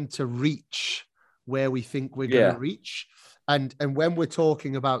tend to reach where we think we're going to reach. And when we're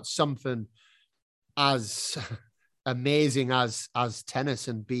talking about something as amazing as tennis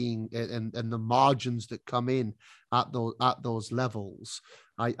and being and the margins that come in at those levels,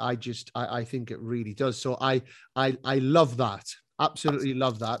 I think it really does. So I love that. Absolutely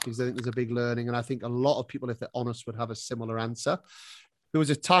love that, because I think there's a big learning. And I think a lot of people, if they're honest, would have a similar answer. There was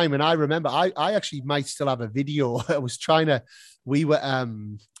a time, and I remember I actually might still have a video. I was I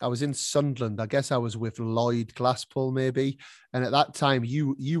was in Sunderland. I guess I was with Lloyd Glasspool maybe. And at that time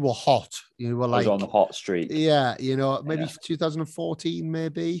you were hot. You were like, I was on the hot streak. Yeah. Maybe 2014,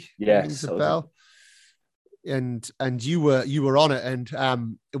 maybe. Yes. And you were on it. And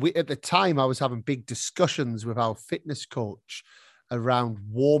at the time I was having big discussions with our fitness coach around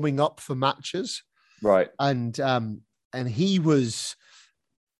warming up for matches. Right. And he was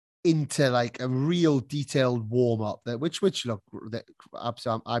into like a real detailed warm up which look,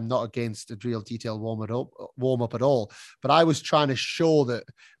 I'm not against a real detailed warm up at all, but I was trying to show that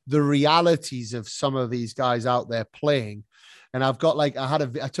the realities of some of these guys out there playing. And I've got like, I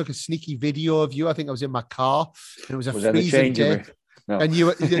took a sneaky video of you. I think I was in my car, and it was freezing day. No. And you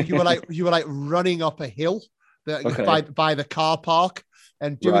were like running up a hill by the car park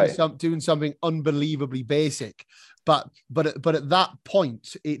and doing something unbelievably basic. But at that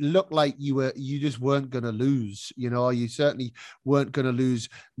point, it looked like you just weren't going to lose. You certainly weren't going to lose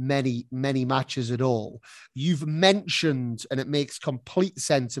many matches at all. You've mentioned, and it makes complete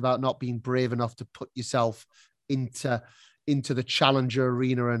sense, about not being brave enough to put yourself into the challenger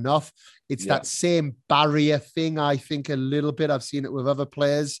arena enough. It's that same barrier thing, I think, a little bit. I've seen it with other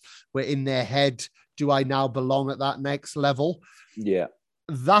players where in their head, do I now belong at that next level? Yeah.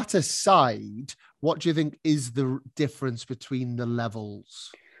 That aside, what do you think is the difference between the levels?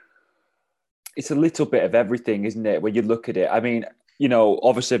 It's a little bit of everything, isn't it? When you look at it, I mean,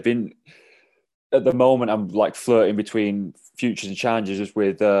 obviously at the moment, I'm like flirting between futures and challengers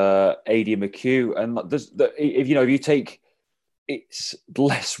with AD McHugh, and if you take, it's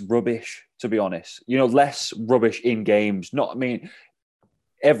less rubbish, to be honest. Less rubbish in games.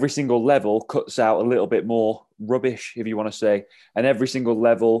 Every single level cuts out a little bit more rubbish, if you want to say, and every single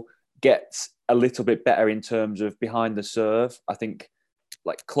level gets a little bit better in terms of behind the serve. I think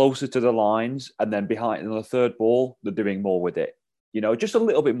like closer to the lines, and then behind in the third ball, they're doing more with it. Just a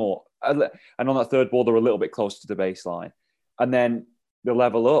little bit more. And on that third ball, they're a little bit closer to the baseline. And then they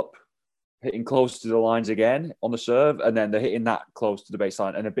level up, hitting close to the lines again on the serve, and then they're hitting that close to the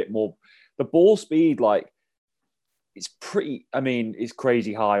baseline and a bit more. The ball speed, like, it's pretty, I mean, it's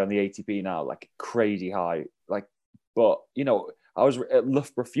crazy high on the ATP now, like crazy high. Like, but, I was at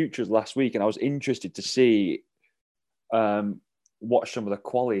Loughborough Futures last week and I was interested to see, watch some of the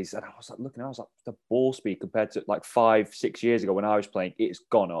qualies, and I was like the ball speed compared to like 5-6 years ago when I was playing, it's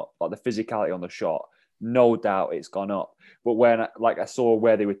gone up. Like the physicality on the shot, no doubt it's gone up. But when I saw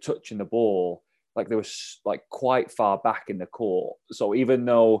where they were touching the ball, like they were like quite far back in the court. So even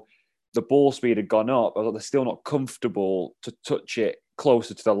though the ball speed had gone up, they're still not comfortable to touch it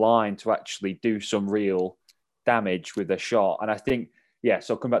closer to the line to actually do some real damage with the shot. And I think,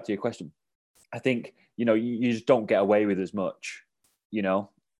 so come back to your question. I think, you just don't get away with as much,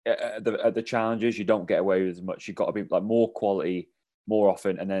 at the challenges, you don't get away with as much. You've got to be like more quality more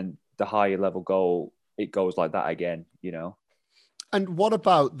often. And then the higher level goal, it goes like that again, And what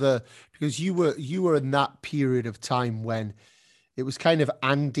about because you were in that period of time when it was kind of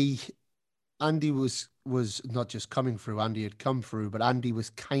Andy was not just coming through, Andy had come through, but Andy was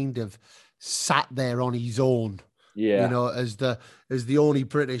kind of sat there on his own. Yeah. As the only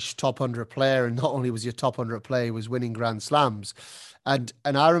British top 100 player, and not only was he a top 100 player, he was winning Grand Slams. And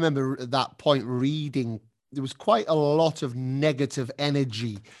I remember at that point reading, there was quite a lot of negative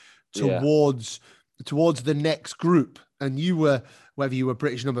energy towards the next group. And you were, whether you were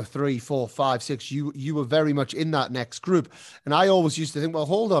British number 3, 4, 5, 6, you were very much in that next group. And I always used to think, well,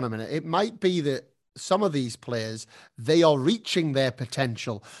 hold on a minute. It might be that some of these players, they are reaching their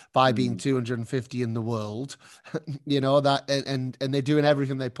potential by being 250 in the world, and they're doing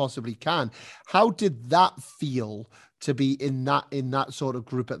everything they possibly can. How did that feel to be in that sort of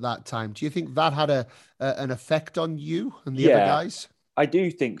group at that time? Do you think that had an effect on you and the other guys? I do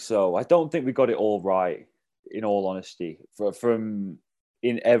think so. I don't think we got it all right, in all honesty, from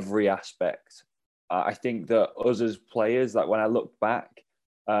in every aspect. I think that us as players, like when I look back,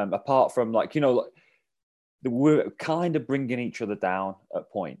 apart from we're kind of bringing each other down at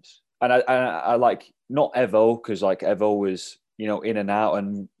points. And I like, not Evo, because like Evo was, in and out,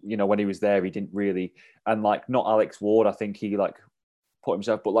 and, when he was there, he didn't really, and like not Alex Ward, I think he like put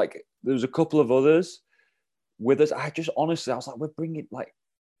himself, but like there was a couple of others with us. I was like,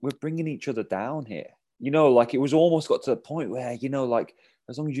 we're bringing each other down here. Like it was almost got to the point where, like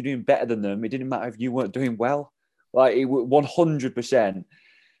as long as you're doing better than them, it didn't matter if you weren't doing well. Like it 100%.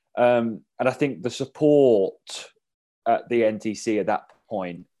 And I think the support at the NTC at that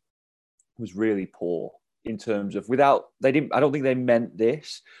point was really poor in terms of I don't think they meant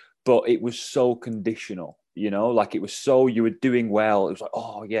this, but it was so conditional, like it was so, you were doing well. It was like,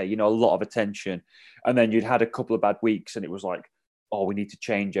 oh yeah, a lot of attention. And then you'd had a couple of bad weeks and it was like, oh, we need to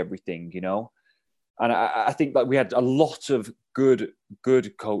change everything, And I think that we had a lot of good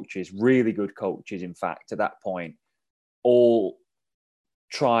coaches, really good coaches, in fact, at that point, all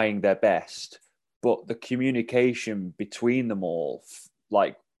trying their best, but the communication between them all,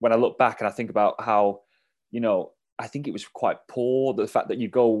 like when I look back and I think about how, I think it was quite poor. The fact that you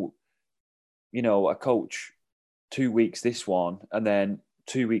go, a coach 2 weeks this one and then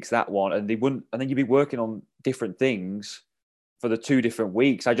 2 weeks that one, and then you'd be working on different things for the 2 different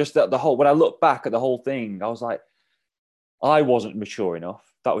weeks. I just, when I look back at the whole thing, I was like, I wasn't mature enough.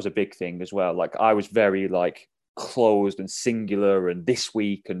 That was a big thing as well. Like I was very like closed and singular and this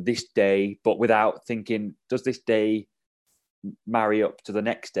week and this day, but without thinking, does this day marry up to the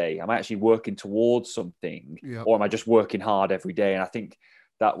next day? Am I actually working towards something, or am I just working hard every day? And I think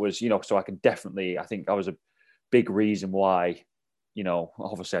that was, so I think I was a big reason why,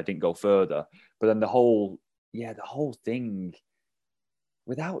 obviously I didn't go further, but then the whole thing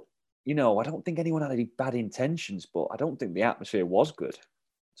without, I don't think anyone had any bad intentions, but I don't think the atmosphere was good,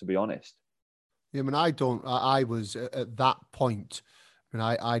 to be honest. Yeah, I mean, I was at that point, and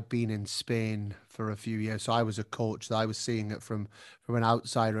I'd been in Spain for a few years, so I was a coach, so I was seeing it from an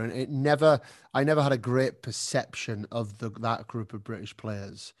outsider, and I never had a great perception of that group of British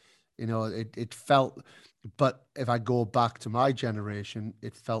players. It felt, but if I go back to my generation,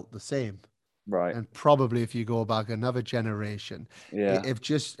 it felt the same. Right. And probably if you go back another generation, if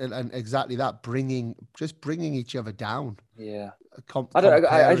just, and exactly that, bringing each other down. Yeah.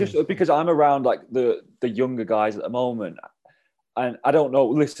 I just, because I'm around like the younger guys at the moment, and I don't know,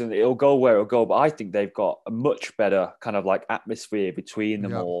 listen, it'll go where it'll go, but I think they've got a much better kind of like atmosphere between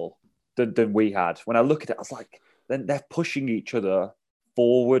them all than we had. When I look at it, I was like, then they're pushing each other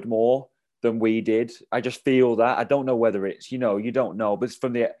forward more. than we did. I just feel that. I don't know whether it's, you don't know, but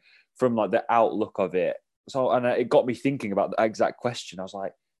it's from like the outlook of it. So, and it got me thinking about the exact question. I was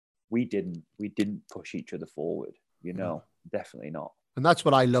like, we didn't push each other forward, definitely not. And that's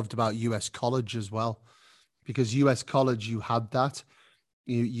what I loved about US college as well, because US college, you had that,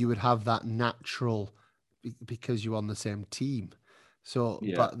 you would have that natural, because you're on the same team. So,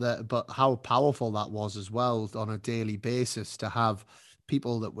 Yeah. but how powerful that was as well on a daily basis to have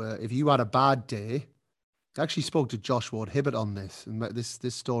people that were, if you had a bad day, I actually spoke to Josh Ward Hibbert on this, and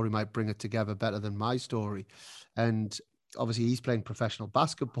this story might bring it together better than my story. And obviously, he's playing professional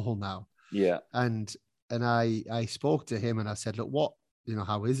basketball now. Yeah. And I spoke to him and I said, look,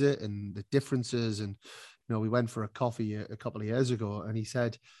 how is it and the differences? And we went for a coffee a couple of years ago, and he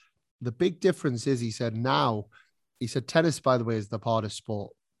said the big difference is, he said tennis, by the way, is the hardest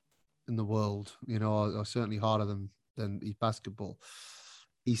sport in the world, or certainly harder than basketball.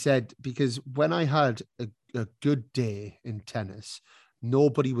 He said, because when I had a good day in tennis,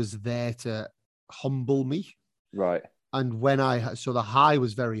 nobody was there to humble me. Right. And so the high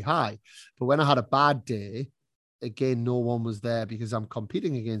was very high, but when I had a bad day, again, no one was there because I'm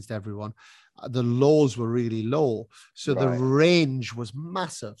competing against everyone. The lows were really low. So the range was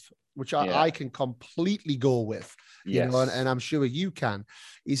massive, which I can completely go with, yes. And I'm sure you can.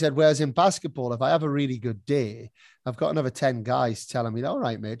 He said, whereas in basketball, if I have a really good day, I've got another 10 guys telling me, all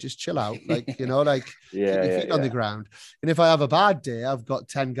right, mate, just chill out. Like, keep your feet on the ground. And if I have a bad day, I've got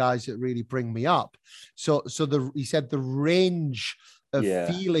 10 guys that really bring me up. So he said the range of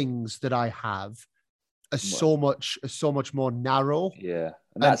feelings that I have are so much more narrow. Yeah.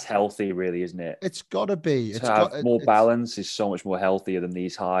 And that's healthy, really, isn't it? It's got to be. To have more balance is so much more healthier than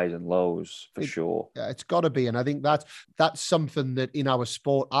these highs and lows, for sure. Yeah, it's got to be. And I think that's something that in our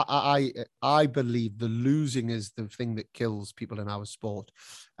sport, I believe the losing is the thing that kills people in our sport.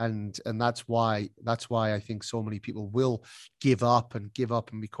 And that's why I think so many people will give up and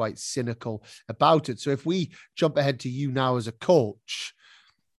be quite cynical about it. So if we jump ahead to you now as a coach,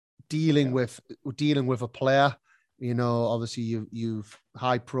 dealing with a player, obviously you've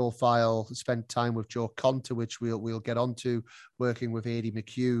high profile, spent time with Joe Conter, which we'll get onto, working with Adi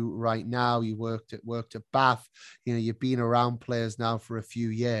McHugh right now. You worked at Bath. You've been around players now for a few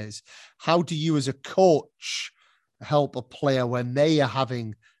years. How do you as a coach help a player when they are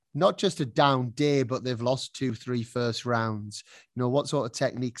having not just a down day, but they've lost 2-3 first rounds? What sort of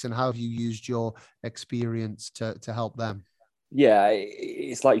techniques and how have you used your experience to help them? Yeah,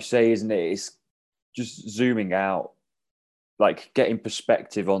 it's like you say, isn't it? It's just zooming out, like getting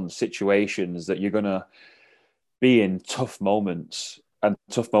perspective on situations that you're going to be in tough moments, and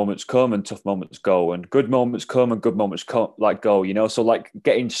tough moments come and tough moments go, and good moments come and good moments go, so like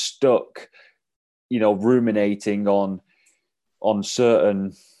getting stuck, ruminating on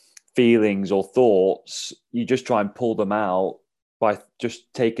certain feelings or thoughts, you just try and pull them out by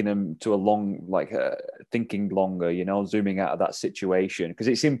just taking them to a long, thinking longer, zooming out of that situation, because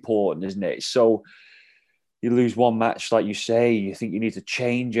it's important, isn't it? So you lose one match, like you say, you think you need to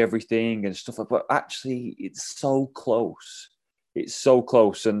change everything and stuff, but actually it's so close. It's so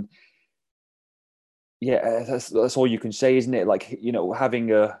close. And yeah, that's all you can say, isn't it? Like,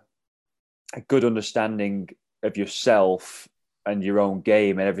 having a good understanding of yourself and your own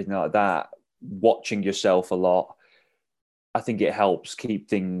game and everything like that, watching yourself a lot, I think it helps keep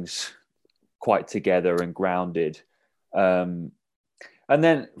things quite together and grounded. And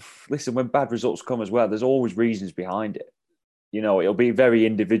then, listen, when bad results come as well, there's always reasons behind it. It'll be very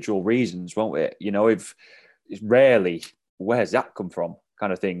individual reasons, won't it? If it's rarely, where's that come from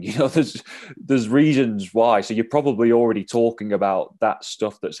kind of thing. There's reasons why. So you're probably already talking about that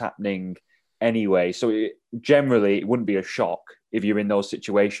stuff that's happening anyway. So generally, it wouldn't be a shock if you're in those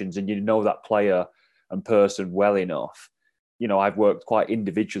situations and that player and person well enough. I've worked quite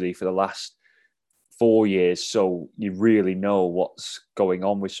individually for the last 4 years, so you really know what's going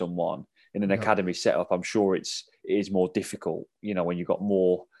on with someone. In an academy setup, I'm sure it is more difficult, when you've got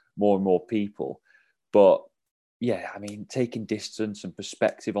more and more people. But yeah, I mean, taking distance and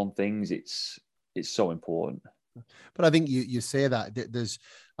perspective on things, it's so important. But I think you say that there's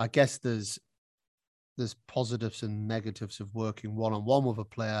positives and negatives of working one-on-one with a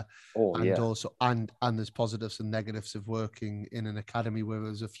player. Also there's positives and negatives of working in an academy where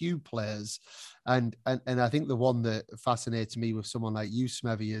there's a few players. And I think the one that fascinates me with someone like you,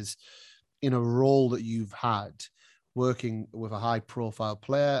 Smevy, is in a role that you've had working with a high profile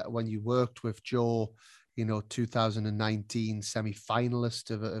player. When you worked with Joe, 2019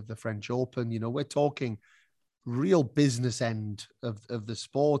 semi-finalist of the French Open, we're talking real business end of the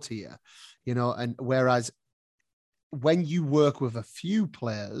sport here, and whereas when you work with a few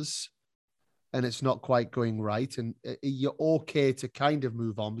players, and it's not quite going right, and you're okay to kind of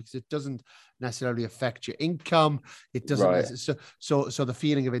move on because it doesn't necessarily affect your income. It doesn't. Right. So the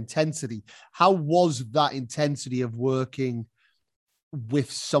feeling of intensity. How was that intensity of working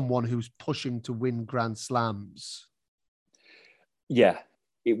with someone who's pushing to win Grand Slams? Yeah,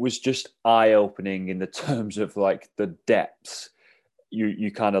 it was just eye-opening in the terms of like the depths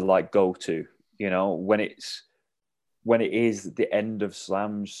you kind of like go to, you know, when it is the end of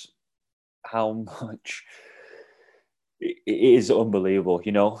slams, how much it is unbelievable,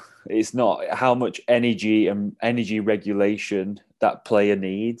 you know. It's not how much energy and energy regulation that player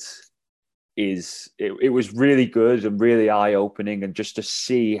needs. It was really good and really eye-opening, and just to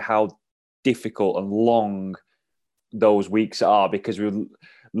see how difficult and long those weeks are, because we were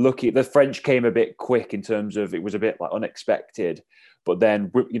lucky the French came a bit quick in terms of it was a bit like unexpected, but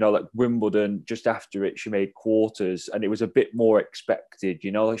then, you know, like Wimbledon, just after it she made quarters and it was a bit more expected,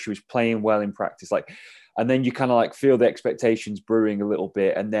 you know, like she was playing well in practice, like, and then you kind of like feel the expectations brewing a little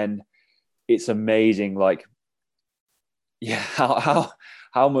bit, and then it's amazing, like, yeah,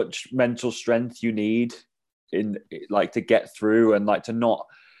 how much mental strength you need in like to get through and like to not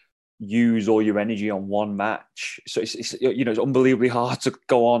use all your energy on one match. So it's you know, it's unbelievably hard to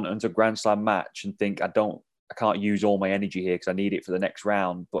go on into a Grand Slam match and think I can't use all my energy here because I need it for the next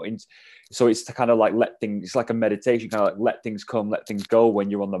round. But so it's to kind of like let things, it's like a meditation, kind of like let things come, let things go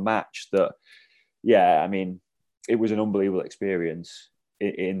when you're on the match. That, yeah, I mean, it was an unbelievable experience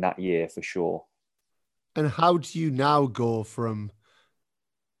in that year for sure. And how do you now go from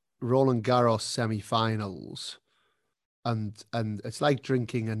Roland Garros semi-finals, and it's like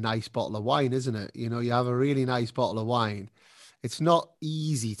drinking a nice bottle of wine, isn't it? You know, you have a really nice bottle of wine. It's not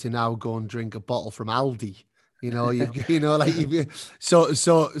easy to now go and drink a bottle from Aldi. You know, so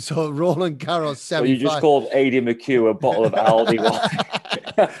Roland Garros So you just semi-final. called Aidy McHugh a bottle of Aldi wine.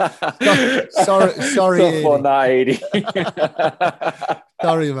 Sorry, Tough on that, Aidy.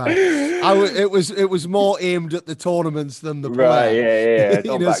 Sorry, man. It was more aimed at the tournaments than the Right, player. yeah.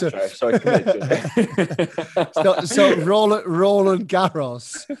 Don't backtrack. Sorry, commit to it. so Roland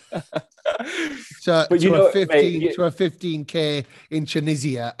Garros but to you a know, 15 mate, to a 15K in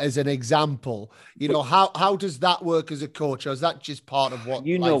Tunisia as an example. You know, how does that work as a coach, or is that just part of what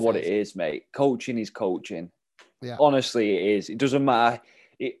you know life what is? it is, mate. Coaching is coaching. Yeah. Honestly, it is. It doesn't matter.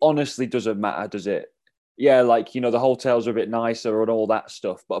 It honestly doesn't matter, does it? Yeah, like, you know, the hotels are a bit nicer and all that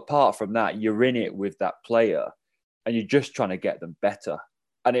stuff. But apart from that, you're in it with that player and you're just trying to get them better.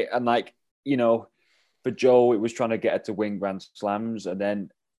 And like, you know, for Joe, it was trying to get her to win Grand Slams. And then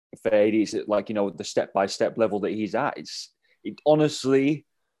for Aidy, it's like, you know, the step-by-step level that he's at. Honestly,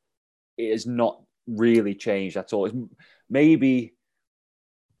 it has not really changed at all. It's maybe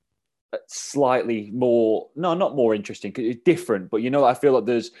slightly more, no, not more interesting, because it's different, but you know, I feel like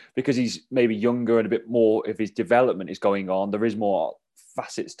there's, because he's maybe younger and a bit more of his development is going on, there is more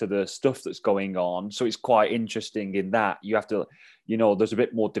facets to the stuff that's going on, so it's quite interesting in that you have to, you know, there's a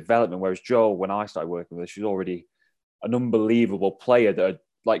bit more development, whereas Joe, when I started working with her, she's already an unbelievable player that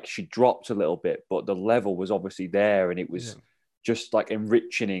like she dropped a little bit, but the level was obviously there, and it was just like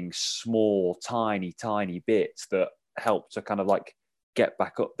enriching small tiny bits that helped to kind of like get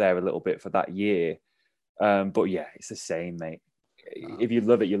back up there a little bit for that year. But yeah, it's the same, mate. If you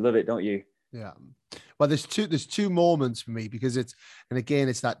love it, don't you? Yeah. Well, there's two moments for me, because it's, and again,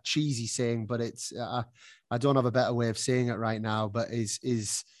 it's that cheesy saying, but it's, I don't have a better way of saying it right now, but is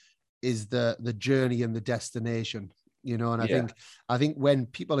the journey and the destination, you know? And I think when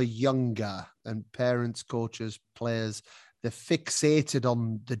people are younger and parents, coaches, players, they're fixated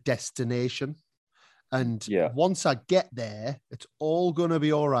on the destination. And once I get there, it's all going to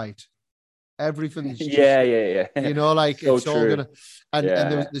be all right. Everything's just, you know, like so it's true. All gonna,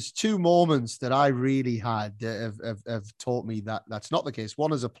 and there's two moments that I really had that have taught me that that's not the case.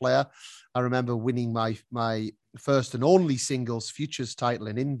 One, as a player, I remember winning my first and only singles futures title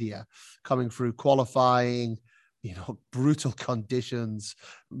in India, coming through qualifying, you know, brutal conditions,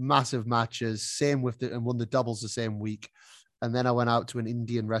 massive matches, same with and won the doubles the same week. And then I went out to an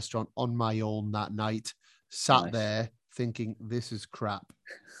Indian restaurant on my own that night, sat there thinking, this is crap.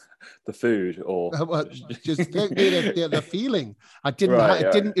 The food, or just the feeling.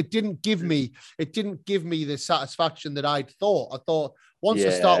 It didn't give me the satisfaction that I'd thought. I thought once I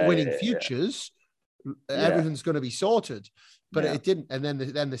start winning futures, everything's going to be sorted. But it didn't. And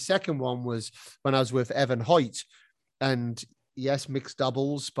then the second one was when I was with Evan Hoyt, and yes, mixed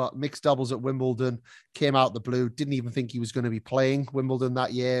doubles, but mixed doubles at Wimbledon came out the blue. Didn't even think he was going to be playing Wimbledon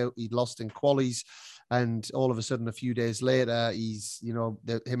that year. He'd lost in qualies. And all of a sudden, a few days later, he's,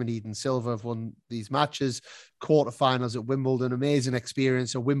 him and Eden Silva have won these matches, quarterfinals at Wimbledon, amazing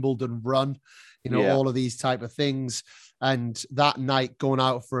experience, a Wimbledon run, all of these type of things. And that night going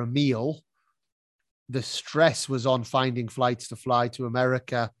out for a meal, the stress was on finding flights to fly to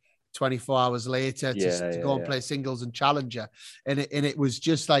America 24 hours later to go and play singles and challenger. And it was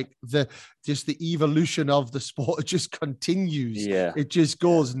just like the evolution of the sport. It just continues. Yeah. It just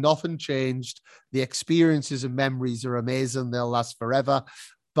goes, nothing changed. The experiences and memories are amazing. They'll last forever,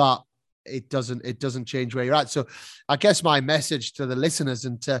 but it doesn't change where you're at. So I guess my message to the listeners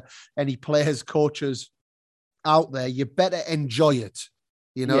and to any players, coaches out there, you better enjoy it.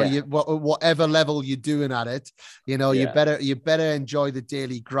 Whatever level you're doing at it, you better enjoy the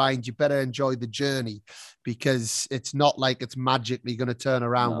daily grind. You better enjoy the journey, because it's not like it's magically going to turn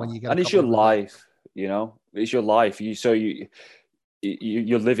around when you get. And it's your life, it's your life.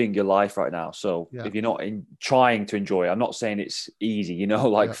 You're living your life right now. So if you're not trying to enjoy it, I'm not saying it's easy,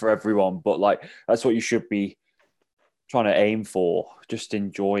 for everyone, but like that's what you should be trying to aim for. Just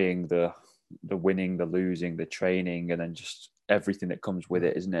enjoying the winning, the losing, the training, and then just everything that comes with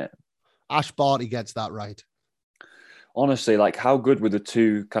it, isn't it? Ash Barty gets that right. Honestly, like how good were the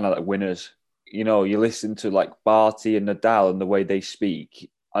two kind of like winners? You listen to like Barty and Nadal and the way they speak.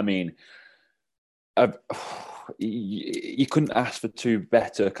 I mean, you couldn't ask for two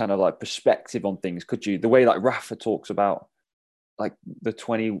better kind of like perspective on things, could you? The way like Rafa talks about like the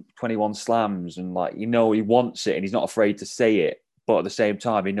 21 slams and like, he wants it and he's not afraid to say it. But at the same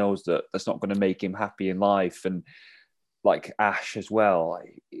time, he knows that that's not going to make him happy in life. And like Ash as well,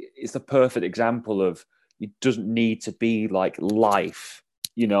 it's the perfect example of it doesn't need to be like life,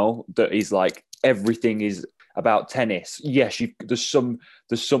 that is like everything is about tennis. Yes, there's some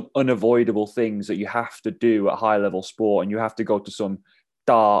unavoidable things that you have to do at high level sport, and you have to go to some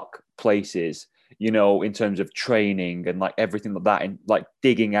dark places, in terms of training and like everything like that, and like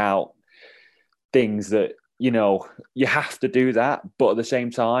digging out things that you have to do that. But at the same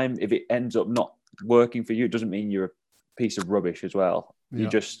time, if it ends up not working for you, it doesn't mean you're a piece of rubbish as well.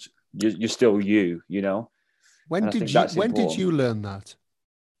 You're still you. When did you learn that?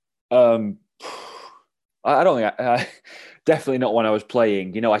 I don't think I definitely not when I was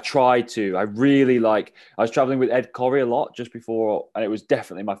playing. I tried to. I was traveling with Ed Corrie a lot just before, and it was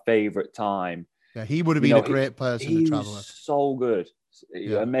definitely my favorite time. Yeah, he would have been a great person to travel with. So good.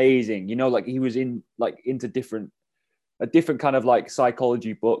 Amazing. Like he was into a different kind of like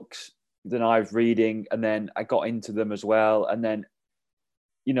psychology books than I was reading. And then I got into them as well. And then,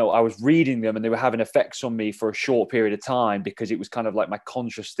 I was reading them and they were having effects on me for a short period of time, because it was kind of like my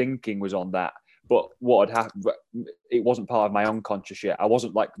conscious thinking was on that. But what had happened, it wasn't part of my unconscious yet. I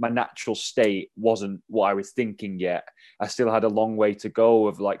wasn't like, my natural state wasn't what I was thinking yet. I still had a long way to go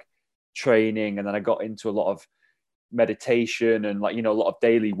of like training. And then I got into a lot of meditation and like, a lot of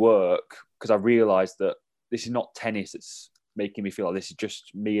daily work, because I realized that this is not tennis. It's making me feel like this is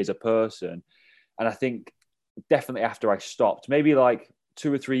just me as a person. And I think definitely after I stopped, maybe like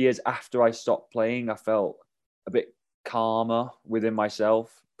 2 or 3 years after I stopped playing, I felt a bit calmer within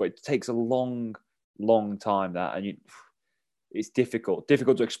myself. But it takes a long time, that, and it's difficult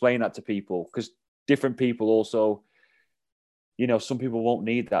to explain that to people, because different people also, some people won't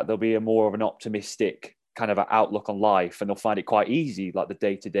need that. They'll be more of an optimistic kind of an outlook on life, and they'll find it quite easy, like the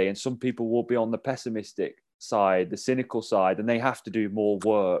day to day. And some people will be on the pessimistic side, the cynical side, and they have to do more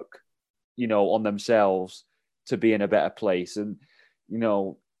work, on themselves to be in a better place. And,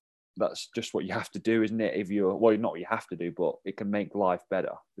 that's just what you have to do, isn't it? Not what you have to do, but it can make life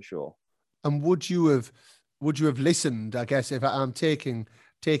better for sure. And would you have listened, I guess, if I'm taking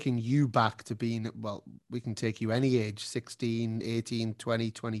you back to being, well, we can take you any age, 16, 18,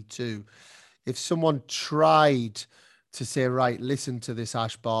 20, 22. If someone tried to say, right, listen to this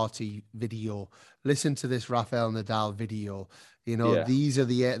Ash Barty video, listen to this Rafael Nadal video,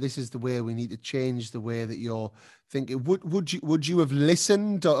 this is the way we need to change the way that you're thinking. Would you have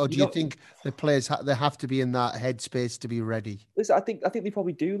listened, or do you think the players they have to be in that headspace to be ready? Listen, I think they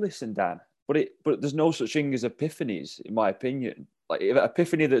probably do listen, Dan, but there's no such thing as epiphanies, in my opinion. Like, if an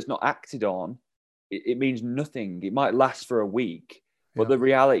epiphany that's not acted on, it means nothing. It might last for a week. But the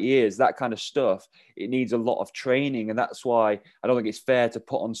reality is that kind of stuff, it needs a lot of training. And that's why I don't think it's fair to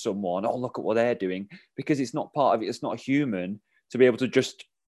put on someone, oh, look at what they're doing, because it's not part of it. It's not human to be able to just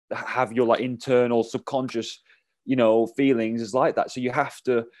have your like internal subconscious, feelings is like that. So you have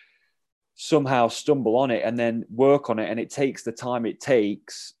to somehow stumble on it and then work on it. And it takes the time it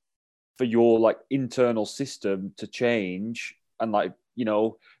takes for your like internal system to change. And like,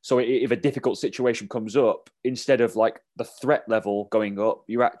 so if a difficult situation comes up, instead of like the threat level going up,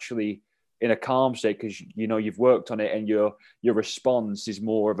 you're actually in a calm state because you've worked on it, and your response is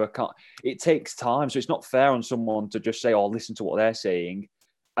more of a it takes time. So it's not fair on someone to just say, oh, listen to what they're saying,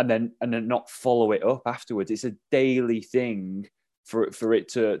 and then not follow it up afterwards. It's a daily thing for it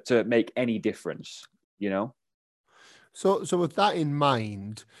to make any difference, So with that in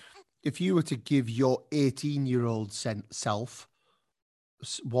mind, if you were to give your 18-year-old self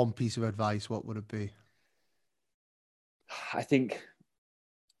one piece of advice, what would it be? I think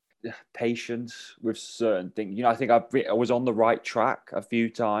patience with certain things. I think I was on the right track a few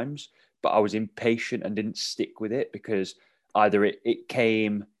times, but I was impatient and didn't stick with it because either it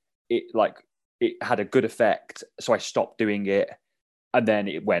had a good effect, so I stopped doing it, and then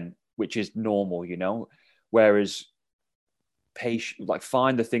it went, which is normal, Whereas patient, like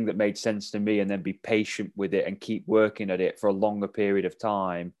find the thing that made sense to me and then be patient with it and keep working at it for a longer period of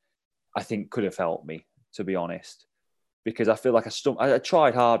time, I think could have helped me, to be honest. Because I feel like I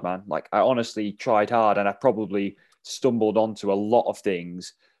tried hard, man. Like I honestly tried hard, and I probably stumbled onto a lot of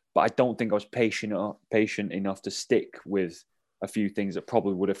things, but I don't think I was patient enough to stick with a few things that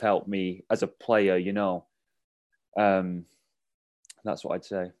probably would have helped me as a player. That's what I'd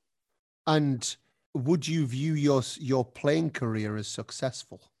say. And would you view your playing career as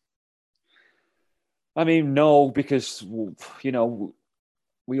successful? I mean, no, because we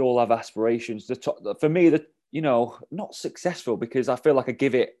all have aspirations. For me, not successful because I feel like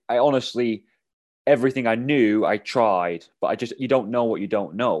I honestly, everything I knew, I tried, but you don't know what you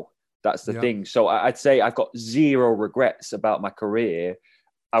don't know. That's the thing. So I'd say I've got zero regrets about my career.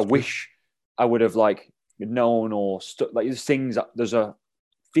 I wish I would have known or there's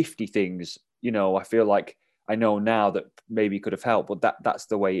 50 things, I feel like I know now that maybe could have helped, but that's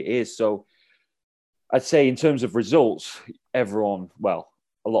the way it is. So I'd say in terms of results, a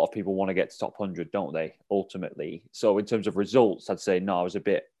lot of people want to get to top 100, don't they, ultimately? So in terms of results, I'd say, no, I was a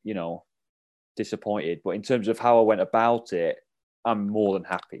bit, disappointed. But in terms of how I went about it, I'm more than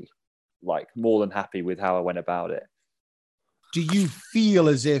happy with how I went about it. Do you feel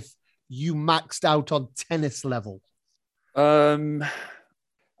as if you maxed out on tennis level?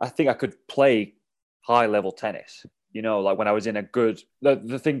 I think I could play high level tennis, like when I was in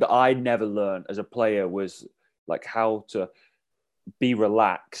the thing that I never learned as a player was like how to be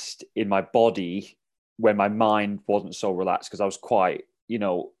relaxed in my body when my mind wasn't so relaxed, because I was quite,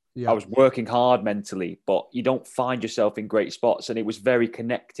 I was working hard mentally, but you don't find yourself in great spots, and it was very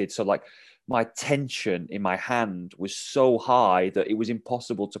connected. So like my tension in my hand was so high that it was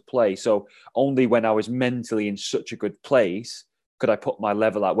impossible to play. So only when I was mentally in such a good place could I put my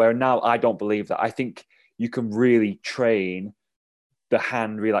level out, where now I don't believe that. I think you can really train the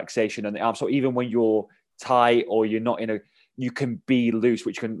hand relaxation and the arm. So even when you're tight or you're not you can be loose,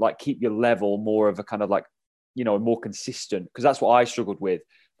 which can keep your level more of a kind of more consistent, because that's what I struggled with,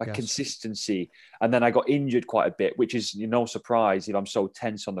 consistency. And then I got injured quite a bit, which is no surprise if I'm so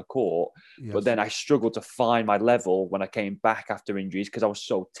tense on the court. But then I struggled to find my level when I came back after injuries because I was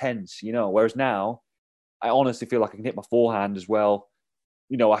so tense, whereas now I honestly feel like I can hit my forehand as well,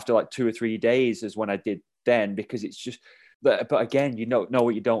 after 2 or 3 days as when I did then, because it's just, but again, you know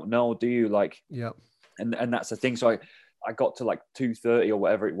what you don't know, do you? And that's the thing. So I got to 230 or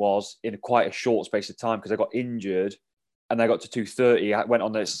whatever it was in quite a short space of time because I got injured, and I got to 230. I went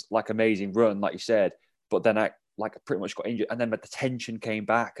on this amazing run, like you said, but then I pretty much got injured, and then the tension came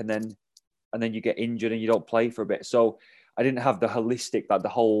back, and then you get injured and you don't play for a bit. So I didn't have the holistic, the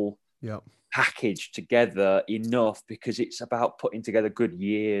whole package together enough, because it's about putting together good 2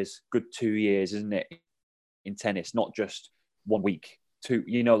 years, isn't it, in tennis, not just 1 week.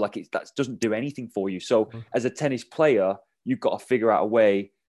 That doesn't do anything for you. So as a tennis player, you've got to figure out a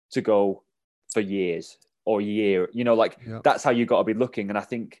way to go for years or a year, that's how you got to be looking. And I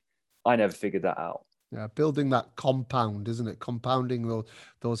think I never figured that out. Yeah, building that compound, isn't it? Compounding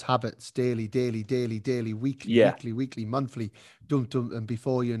those habits daily, weekly, monthly, and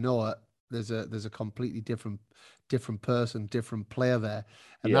before you know it, there's a completely different person, different player there,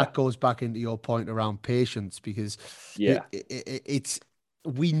 and that goes back into your point around patience, because it's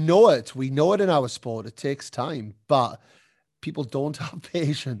we know it in our sport. It takes time, but people don't have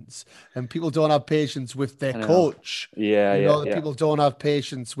patience, and people don't have patience with their coach. People don't have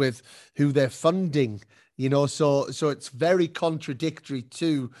patience with who they're funding, so it's very contradictory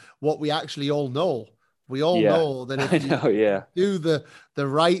to what we actually all know. We all know that if you do the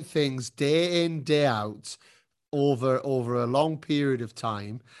right things day in, day out, over a long period of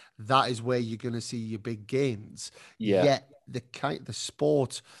time, that is where you're going to see your big gains. Yet the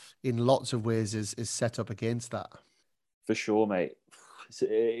sport in lots of ways is set up against that. For sure, mate. it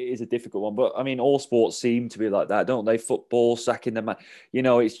is a difficult one. But I mean, all sports seem to be like that, don't they? Football, sacking the man.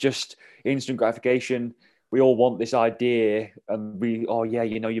 It's just instant gratification. We all want this idea, and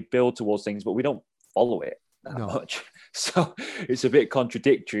you build towards things, but we don't follow it that much. So it's a bit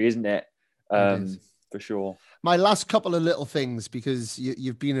contradictory, isn't it? It is. For sure. My last couple of little things, because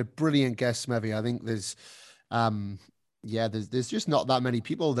you've been a brilliant guest, Smevy. I think there's just not that many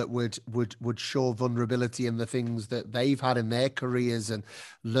people that would show vulnerability in the things that they've had in their careers and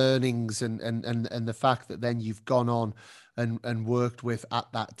learnings, and the fact that then you've gone on and worked with,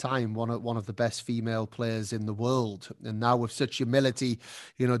 at that time, one of the best female players in the world, and now with such humility,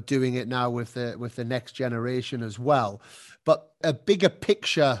 doing it now with the next generation as well. But a bigger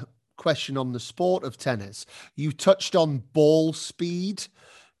picture question on the sport of tennis, you touched on ball speed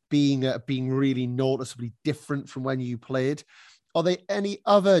being really noticeably different from when you played. Are there any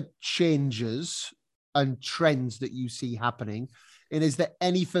other changes and trends that you see happening? And is there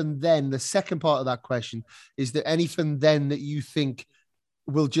anything then, the second part of that question, is there anything then that you think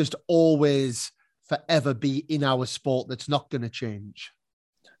will just always forever be in our sport that's not going to change?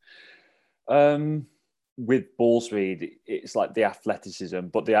 With ball speed, it's like the athleticism,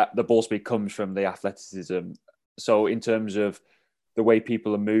 but the ball speed comes from the athleticism. So in terms of the way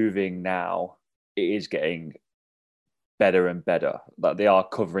people are moving now, it is getting better and better. Like they are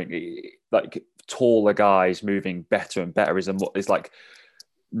covering, like taller guys moving better and better is like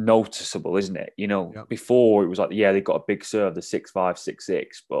noticeable, isn't it? Yep. Before it was like, they got a big serve, the 6'5", 6'6",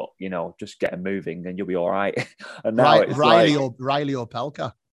 but just get them moving and you'll be all right. And now it's Riley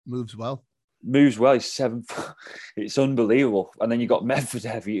Opelka moves well. He's 7 foot. It's unbelievable. And then you got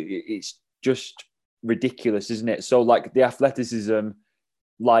Medvedev. It's just ridiculous, isn't it? So like the athleticism,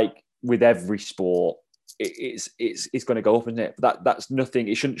 like with every sport, it's going to go up, isn't it? That's nothing.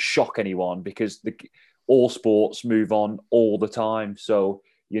 It shouldn't shock anyone because all sports move on all the time. So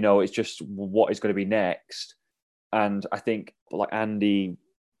it's just what is going to be next. And I think like Andy,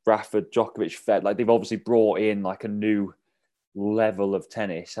 Rafa, Djokovic, Fed, like they've obviously brought in like a new level of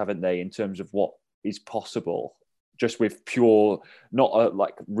tennis, haven't they, in terms of what is possible, just with pure, not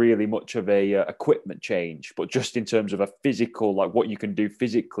like really much of a equipment change, but just in terms of a physical, like what you can do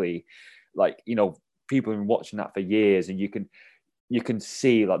physically. Like people have been watching that for years, and you can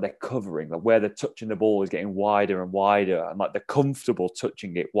see like they're covering, like where they're touching the ball is getting wider and wider, and like they're comfortable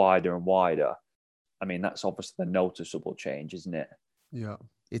touching it wider and wider. I mean, that's obviously the noticeable change, isn't it? Yeah.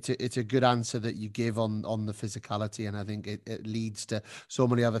 It's a good answer that you give on the physicality, and I think it leads to so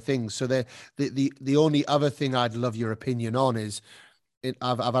many other things. So the only other thing I'd love your opinion on is,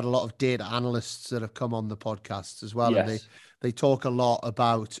 I've had a lot of data analysts that have come on the podcast as well, yes. And they talk a lot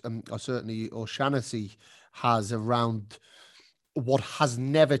about, or certainly O'Shaughnessy has, around what has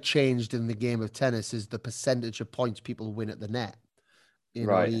never changed in the game of tennis is the percentage of points people win at the net.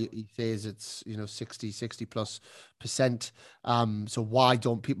 Right. He says it's 60 plus percent. So why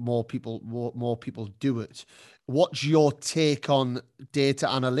don't more people do it? What's your take on data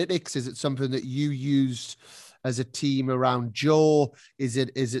analytics? Is it something that you use as a team around Joe? Is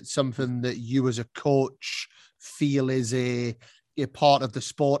it something that you as a coach feel is a part of the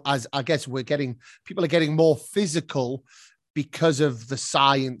sport? As I guess people are getting more physical because of the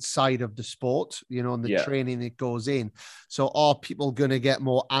science side of the sport, and the training that goes in. So are people going to get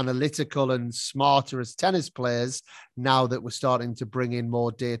more analytical and smarter as tennis players now that we're starting to bring in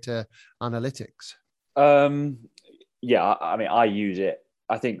more data analytics? I mean, I use it.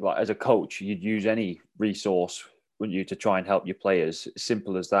 I think like as a coach, you'd use any resource, wouldn't you, to try and help your players?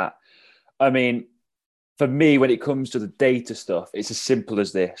 Simple as that. I mean, for me, when it comes to the data stuff, it's as simple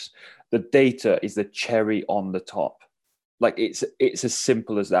as this. The data is the cherry on the top. Like it's as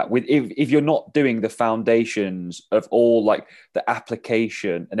simple as that. If you're not doing the foundations of all like the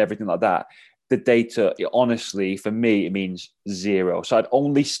application and everything like that, the data, honestly, for me, it means zero. So I'd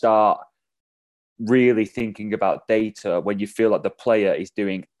only start really thinking about data when you feel like the player is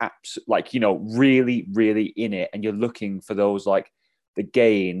doing really, really in it, and you're looking for those like the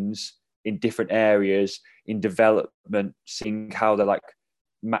gains in different areas in development, seeing how they're like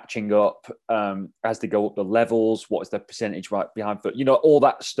matching up as they go up the levels, what is the percentage right behind foot, all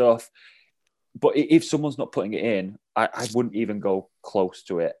that stuff. But if someone's not putting it in, I wouldn't even go close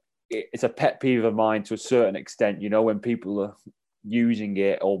to it. It's a pet peeve of mine to a certain extent, when people are using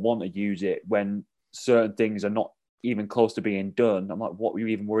it or want to use it when certain things are not even close to being done. I'm like, what were you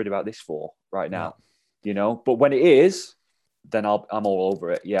even worried about this for right now? Yeah. But when it is, then I'm all over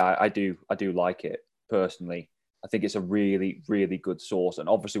it. Yeah, I do like it personally. I think it's a really, really good source. And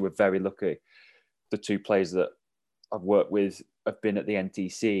obviously we're very lucky, the two players that I've worked with have been at the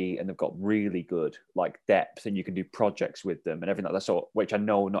NTC, and they've got really good like depth, and you can do projects with them and everything like that. So, which I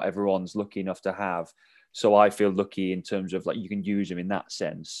know not everyone's lucky enough to have. So I feel lucky in terms of like you can use them in that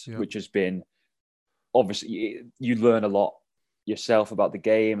sense, which has been obviously you learn a lot yourself about the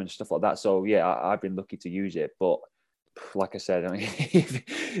game and stuff like that. So yeah, I've been lucky to use it. But like I said, I mean,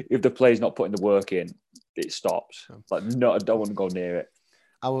 if the player's not putting the work in, it stops. Like no, I don't want to go near it.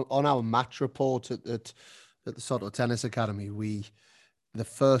 On our match report at the sort of tennis academy, the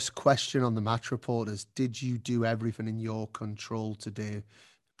first question on the match report is, did you do everything in your control today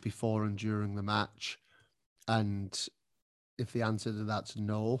before and during the match? And if the answer to that's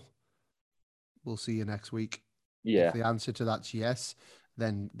no, we'll see you next week. Yeah. If the answer to that's yes,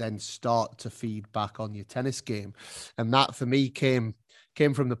 then start to feed back on your tennis game. And that for me came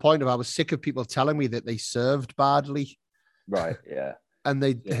from the point of I was sick of people telling me that they served badly. Right. Yeah. And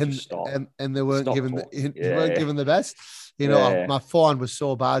they and they weren't given the best. My forehand was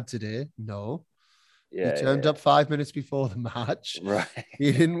so bad today. No. You turned up 5 minutes before the match. Right.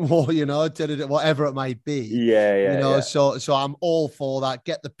 You didn't did it whatever it might be. Yeah. So I'm all for that.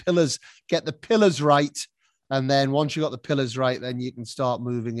 Get the pillars right. And then once you got the pillars right, then you can start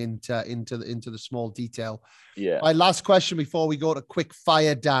moving into the small detail. Yeah. My last question before we go to quick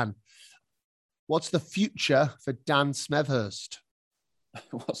fire, Dan. What's the future for Dan Smethurst?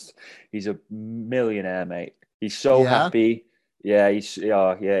 He's a millionaire, mate. He's so happy. Yeah,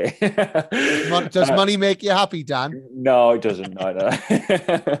 Does money make you happy, Dan? No, it doesn't. No.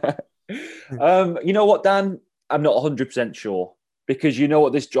 You know what, Dan? I'm not 100% sure, because you know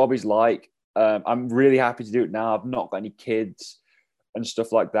what this job is like. I'm really happy to do it now. I've not got any kids and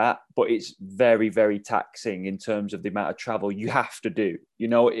stuff like that, but it's very, very taxing in terms of the amount of travel you have to do.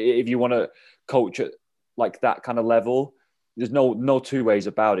 If you want to coach at like that kind of level, there's no two ways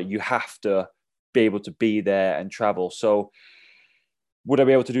about it. You have to be able to be there and travel. So would I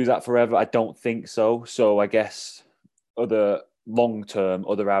be able to do that forever? I don't think so. So I guess other long-term,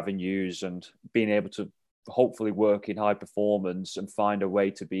 other avenues, and being able to hopefully work in high performance and find a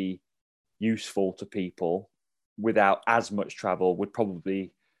way to be useful to people without as much travel would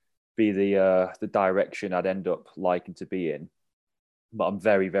probably be the direction I'd end up liking to be in. But I'm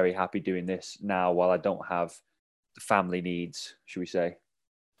very, very happy doing this now while I don't have the family needs, should we say.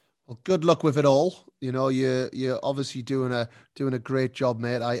 Well, good luck with it all. You're obviously doing a great job,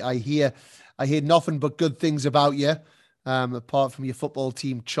 mate. I hear nothing but good things about you, apart from your football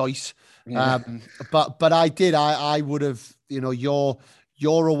team choice. Yeah. But I would have,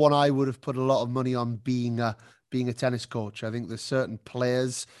 you're a one I would have put a lot of money on being a tennis coach. I think there's certain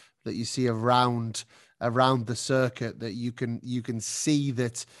players that you see around the circuit that you can see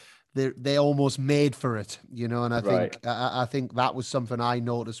that they're almost made for it, and I think that was something I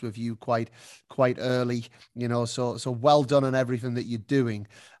noticed with you quite early, so well done on everything that you're doing.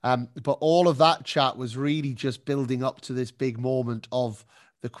 But all of that chat was really just building up to this big moment of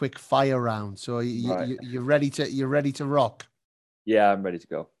the quick fire round. So you're ready to rock. Yeah, I'm ready to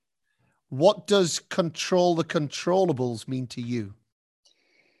go. What does control the controllables mean to you?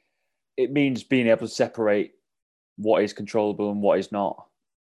 It means being able to separate what is controllable and what is not.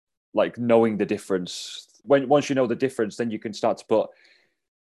 Like knowing the difference. Once you know the difference, then you can start to put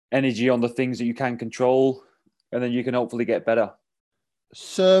energy on the things that you can control, and then you can hopefully get better.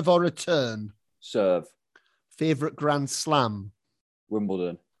 Serve or return? Serve. Favorite Grand Slam?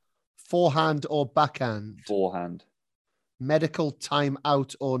 Wimbledon. Forehand or backhand? Forehand. Medical time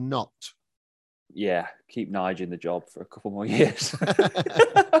out or not? Yeah, keep Nigel in the job for a couple more years.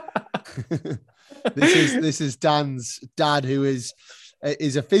 This is Dan's dad, who is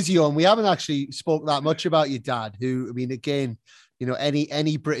a physio, and we haven't actually spoke that much about your dad, who, I mean, again,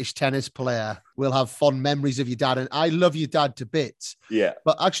 any British tennis player will have fond memories of your dad, and I love your dad to bits. Yeah.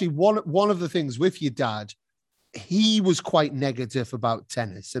 But actually, one of the things with your dad, he was quite negative about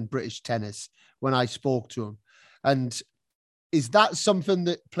tennis and British tennis when I spoke to him. And is that something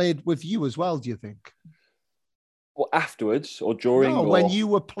that played with you as well, do you think? Well, afterwards or during? No, when you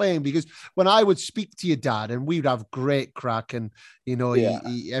were playing, because when I would speak to your dad, and we'd have great crack, and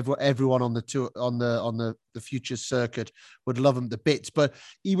everyone on the tour, on the future circuit would love him to bits, but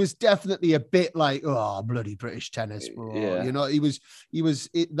he was definitely a bit like, oh, bloody British tennis, bro. Yeah. He was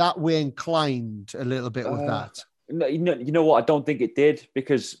that way inclined a little bit with that. No, you know what? I don't think it did,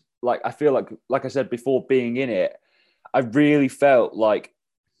 because I feel like I said before, being in it, I really felt like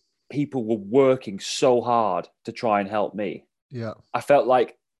people were working so hard to try and help me. Yeah. I felt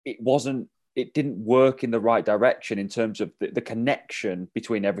like it didn't work in the right direction in terms of the connection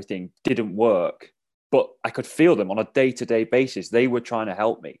between everything didn't work, but I could feel them on a day-to-day basis. They were trying to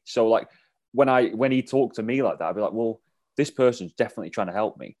help me. So when he talked to me like that, I'd be like, well, this person's definitely trying to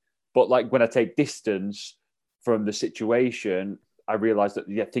help me. But like when I take distance from the situation, I realized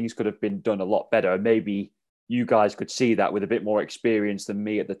that things could have been done a lot better. And maybe you guys could see that with a bit more experience than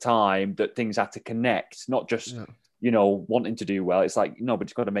me at the time, that things had to connect, not just, wanting to do well. It's like, no, but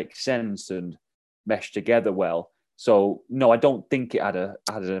it's got to make sense and mesh together well. So no, I don't think it had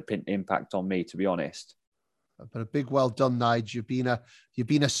an impact on me, to be honest. But a big well done, Nige. You've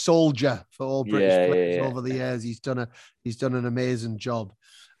been a soldier for all British players over the years. He's done an amazing job.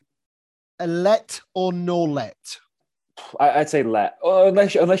 A let or no let? I'd say let,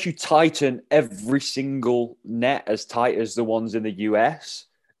 unless you tighten every single net as tight as the ones in the US,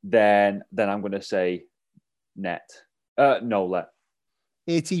 then I'm going to say net. No let.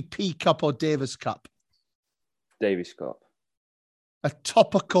 ATP Cup or Davis Cup? Davis Cup. A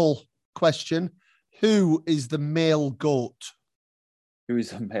topical question. Who is the male GOAT? Who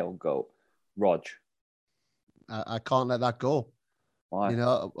is the male GOAT? Rog. I can't let that go. Why?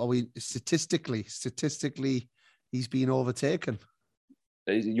 Are we statistically, he's been overtaken.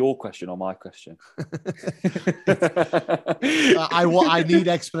 Is it your question or my question? I need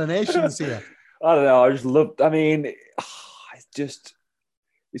explanations here. I don't know. I just love. I mean, it's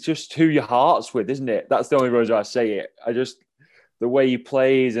just who your heart's with, isn't it? That's the only reason I say it. The way he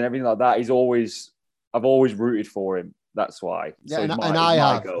plays and everything like that. I've always rooted for him. That's why. Yeah, so and I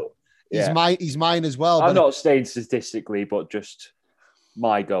have. GOAT. He's mine as well. I'm not saying statistically, but just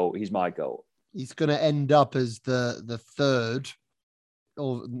my GOAT. He's my GOAT. He's going to end up as the third,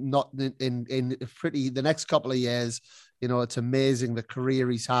 or not in the next couple of years. It's amazing the career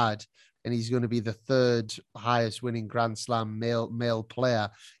he's had, and he's going to be the third highest winning Grand Slam male player.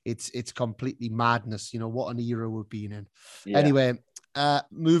 It's completely madness. What an era we've been in. Yeah. Anyway,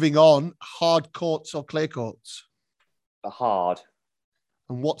 moving on, hard courts or clay courts? Hard.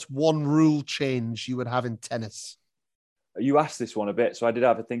 And what's one rule change you would have in tennis? You asked this one a bit, so I did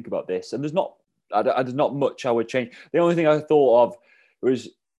have to think about this. And there's not much I would change. The only thing I thought of was,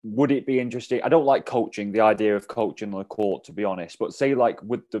 would it be interesting? I don't like coaching, the idea of coaching on the court, to be honest. But say, like,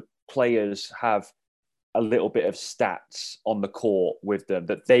 would the players have a little bit of stats on the court with them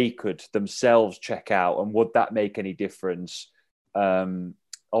that they could themselves check out? And would that make any difference?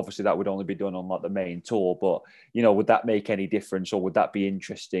 Obviously, that would only be done on like the main tour, but would that make any difference, or would that be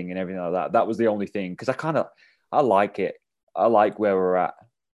interesting and everything like that? That was the only thing, because I like it. I like where we're at.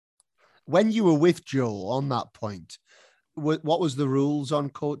 When you were with Joe on that point, what was the rules on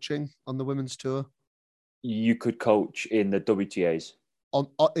coaching on the women's tour? You could coach in the WTAs.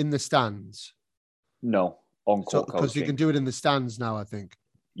 In the stands? No, on court coaching. Because you can do it in the stands now, I think.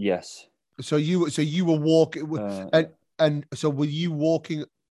 Yes. So you were walking, and so were you walking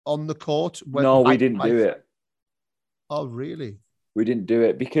on the court? No, we didn't do it. Oh, really? We didn't do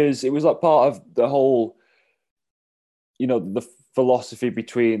it because it was like part of the whole, the philosophy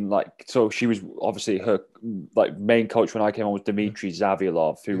between, like, so she was obviously, her like main coach when I came on was Dmitry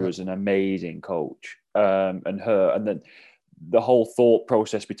Zavilov, who was an amazing coach, and then the whole thought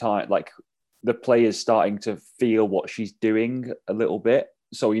process behind, like, the players starting to feel what she's doing a little bit.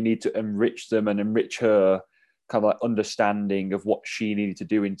 So you need to enrich them and enrich her kind of like understanding of what she needed to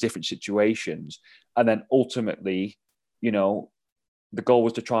do in different situations. And then ultimately, the goal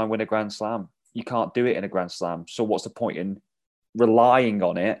was to try and win a Grand Slam. You can't do it in a Grand Slam. So what's the point in relying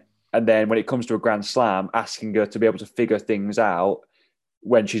on it? And then when it comes to a Grand Slam, asking her to be able to figure things out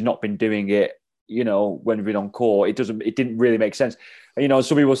when she's not been doing it, when we've been on court, it didn't really make sense. And,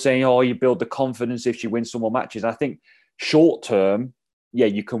 some people were saying, oh, you build the confidence if she wins some more matches. And I think short term, yeah,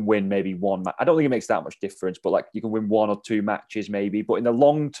 you can win maybe one match. I don't think it makes that much difference, but like you can win one or two matches maybe. But in the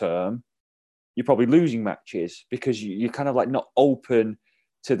long term, you're probably losing matches because you're kind of like not open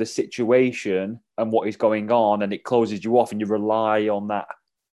to the situation and what is going on, and it closes you off, and you rely on that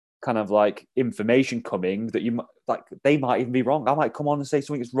kind of like information coming that you like. They might even be wrong. I might come on and say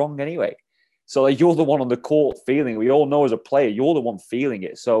something that's wrong anyway. So like, you're the one on the court feeling. We all know as a player, you're the one feeling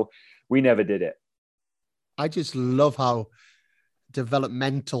it. So we never did it. I just love how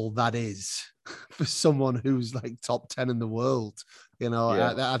developmental that is for someone who's like top 10 in the world.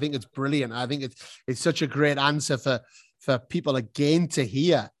 I think it's brilliant. I think it's such a great answer for people again to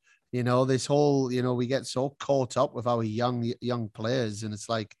hear. This whole, we get so caught up with our young players, and it's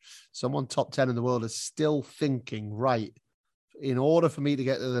like someone top 10 in the world is still thinking, right, in order for me to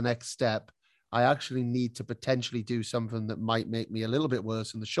get to the next step, I actually need to potentially do something that might make me a little bit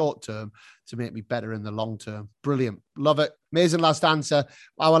worse in the short term to make me better in the long term. Brilliant. Love it. Amazing last answer.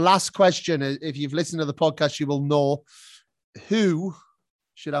 Our last question, if you've listened to the podcast, you will know, who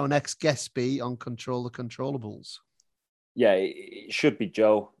should our next guest be on Control the Controllables? Yeah, it should be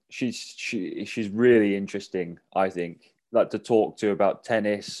Joe. she's really interesting, I think, like to talk to about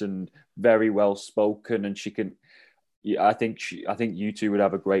tennis, and very well spoken, and she can. Yeah, I think you two would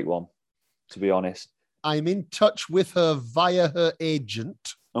have a great one, to be honest. I'm in touch with her via her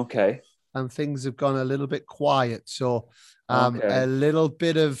agent. Okay. And things have gone a little bit quiet. So Okay. a little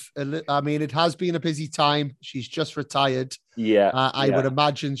bit of, I mean, it has been a busy time. She's just retired. Yeah. I would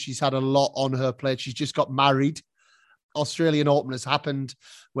imagine she's had a lot on her plate. She's just got married. Australian Open has happened,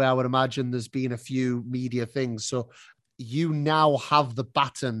 where I would imagine there's been a few media things. So you now have the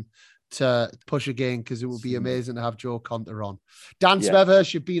baton to push again, because it would be amazing to have Joe Conter on. Dan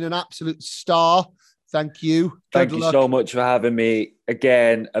Smethurst, you've been an absolute star. Thank you. Thank you so much for having me.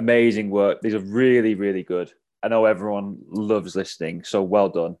 Again, amazing work. These are really, really good. I know everyone loves listening, so well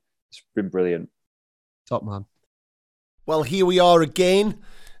done. It's been brilliant. Top man. Well, here we are again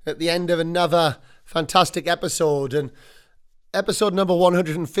at the end of another fantastic episode, and episode number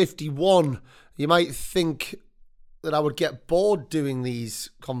 151. You might think that I would get bored doing these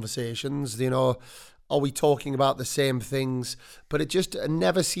conversations, you know, are we talking about the same things? But it just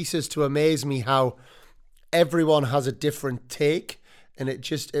never ceases to amaze me how everyone has a different take, and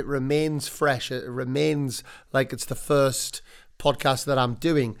it remains fresh. It remains like it's the first podcast that I'm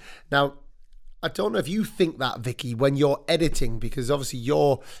doing. Now, I don't know if you think that, Vicky, when you're editing, because obviously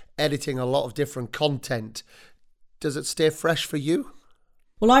you're editing a lot of different content. Does it stay fresh for you?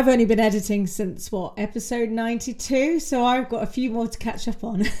 Well, I've only been editing since, episode 92, so I've got a few more to catch up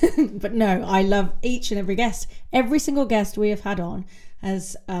on. But no, I love each and every guest. Every single guest we have had on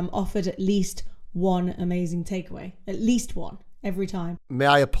has offered at least one amazing takeaway. At least one, every time. May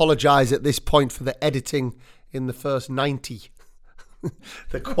I apologise at this point for the editing in the first 90.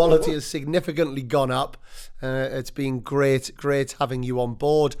 The quality has significantly gone up. It's been great having you on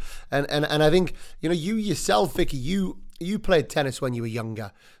board. And I think, you know, you yourself, Vicky, you played tennis when you were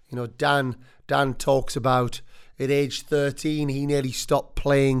younger. You know, Dan talks about at age 13, he nearly stopped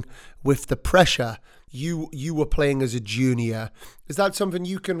playing with the pressure. You were playing as a junior. Is that something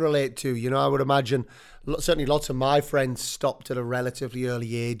you can relate to? You know, I would imagine certainly lots of my friends stopped at a relatively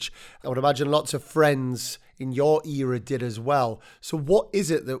early age. I would imagine lots of friends in your era did as well. So what is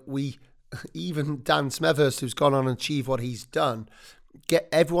it that even Dan Smethurst, who's gone on and achieved what he's done,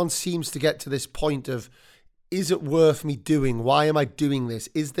 everyone seems to get to this point of, is it worth me doing? Why am I doing this?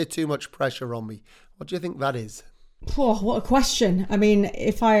 Is there too much pressure on me? What do you think that is? Oh, what a question. I mean,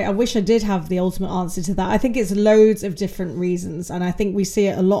 I wish I did have the ultimate answer to that. I think it's loads of different reasons. And I think we see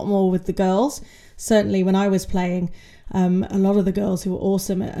it a lot more with the girls. Certainly when I was playing, a lot of the girls who were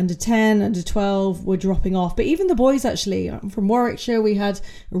awesome at under 10, under 12 were dropping off. But even the boys, actually, from Warwickshire, we had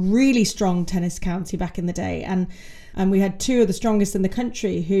a really strong tennis county back in the day. And we had two of the strongest in the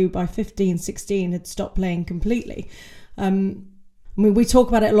country who by 15, 16 had stopped playing completely. I mean, we talk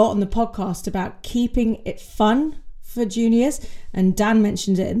about it a lot on the podcast about keeping it fun for juniors, and Dan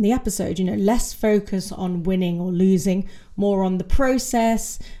mentioned it in the episode, you know, less focus on winning or losing, more on the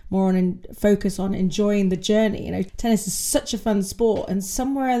process, more on focus on enjoying the journey. You know, tennis is such a fun sport, and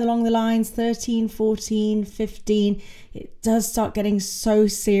somewhere along the lines 13, 14, 15, it does start getting so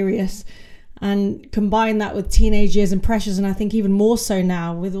serious. And combine that with teenage years and pressures, and I think even more so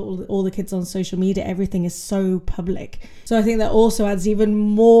now with all the kids on social media, everything is so public. So I think that also adds even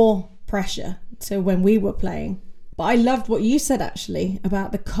more pressure to when we were playing. But I loved what you said actually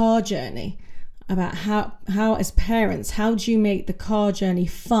about the car journey, about how as parents, how do you make the car journey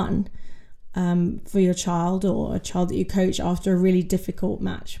fun for your child or a child that you coach after a really difficult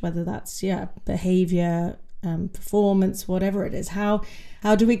match, whether that's behavior, performance, whatever it is. How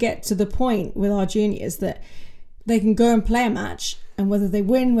do we get to the point with our juniors that they can go and play a match, and whether they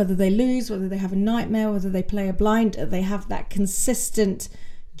win, whether they lose, whether they have a nightmare, whether they play a blinder, they have that consistent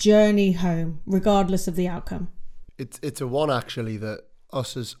journey home regardless of the outcome? It's a one actually that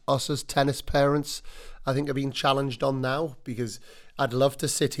us as tennis parents, I think, are being challenged on now, because I'd love to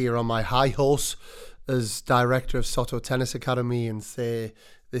sit here on my high horse as director of Soto Tennis Academy and say,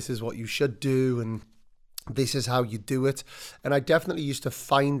 this is what you should do and this is how you do it. And I definitely used to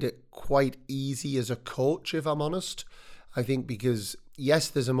find it quite easy as a coach, if I'm honest. I think because, yes,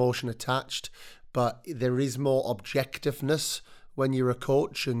 there's emotion attached, but there is more objectiveness when you're a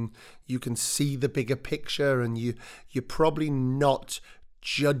coach, and you can see the bigger picture, and you're probably not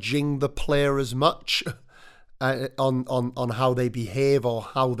judging the player as much on how they behave or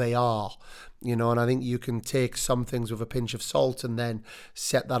how they are, you know. And I think you can take some things with a pinch of salt and then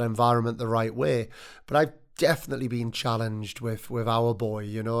set that environment the right way. But I've definitely been challenged with our boy,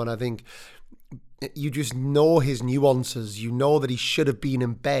 you know, and I think you just know his nuances. You know that he should have been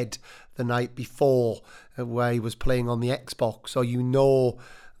in bed the night before where he was playing on the Xbox, or you know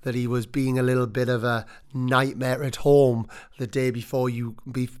that he was being a little bit of a nightmare at home the day before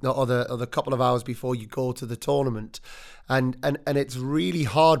or the couple of hours before you go to the tournament. And it's really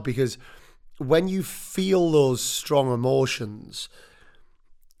hard because when you feel those strong emotions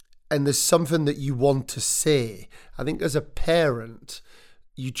and there's something that you want to say, I think as a parent,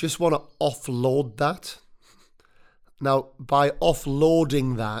 you just want to offload that. Now, by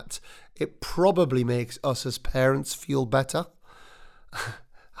offloading that, it probably makes us as parents feel better.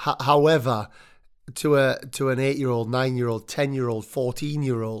 However, to an 8-year-old, 9-year-old, 10-year-old,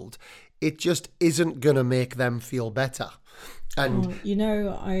 14-year-old, it just isn't going to make them feel better. And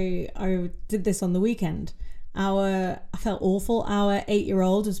I did this on the weekend. I felt awful. Our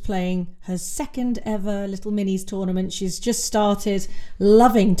 8-year-old was playing her second ever Little Minis tournament. She's just started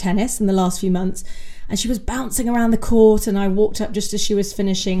loving tennis in the last few months, and she was bouncing around the court, and I walked up just as she was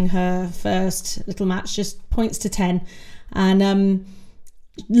finishing her first little match, just points to 10, and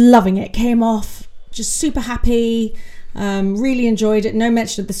loving it. Came off just super happy, really enjoyed it. No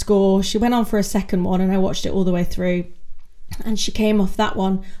mention of the score. She went on for a second one, and I watched it all the way through, and she came off that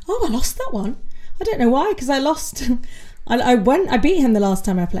one. Oh, I lost that one. I don't know why, because I lost. I beat him the last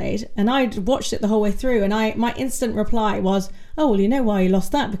time I played, and I watched it the whole way through, and my instant reply was, oh, well, you know why you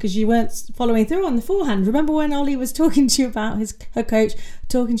lost that, because you weren't following through on the forehand. Remember when Ollie was talking to you about her coach,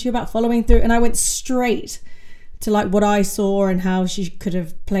 talking to you about following through, and I went straight to like what I saw and how she could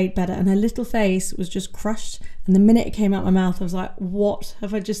have played better, and her little face was just crushed. And the minute it came out my mouth, I was like, what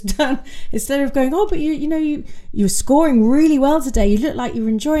have I just done? Instead of going, oh, but you were scoring really well today, you look like you were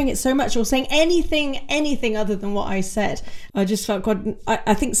enjoying it so much, or saying anything other than what I said, I just felt, God,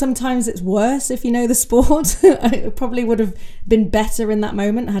 I think sometimes it's worse if you know the sport. I probably would have been better in that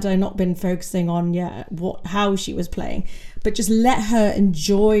moment had I not been focusing on how she was playing, but just let her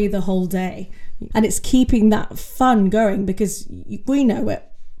enjoy the whole day. And it's keeping that fun going, because we know it.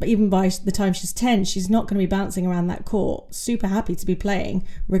 But even by the time she's 10, she's not going to be bouncing around that court, super happy to be playing,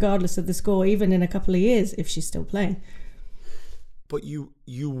 regardless of the score, even in a couple of years, if she's still playing. But you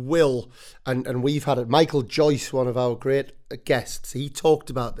will, and we've had it. Michael Joyce, one of our great guests, he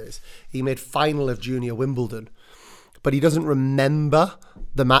talked about this. He made final of Junior Wimbledon, but he doesn't remember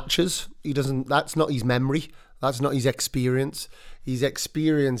the matches. That's not his memory. That's not his experience. His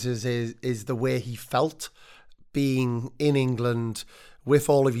experience is the way he felt being in England with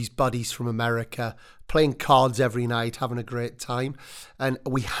all of his buddies from America, playing cards every night, having a great time. And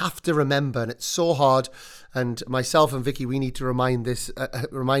we have to remember, and it's so hard, and myself and Vicky, we need to remind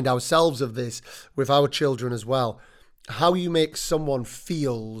ourselves of this with our children as well. How you make someone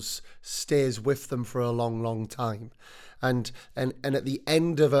feels stays with them for a long, long time. And at the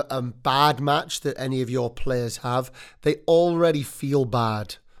end of a bad match that any of your players have, they already feel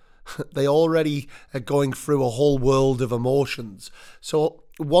bad. They already are going through a whole world of emotions. So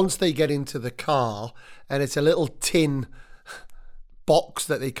once they get into the car and it's a little tin box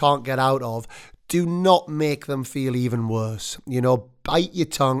that they can't get out of, do not make them feel even worse. Bite your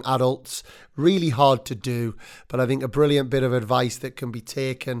tongue, adults. Really hard to do, but I think a brilliant bit of advice that can be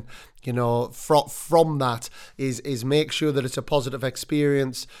taken, from that is make sure that it's a positive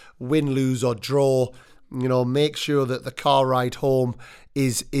experience, win, lose or draw. Make sure that the car ride home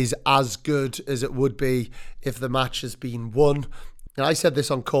is as good as it would be if the match has been won. And I said this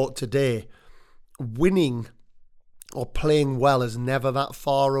on court today, winning or playing well is never that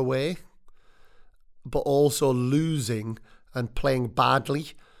far away, but also losing and playing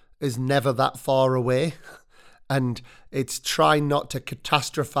badly is never that far away. And it's trying not to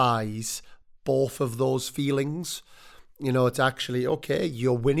catastrophize both of those feelings. It's actually, okay,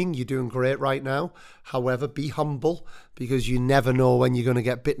 you're winning, you're doing great right now. However, be humble, because you never know when you're going to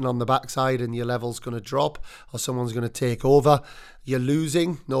get bitten on the backside and your level's going to drop or someone's going to take over. You're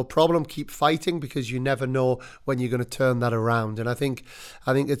losing, no problem, keep fighting, because you never know when you're going to turn that around. And I think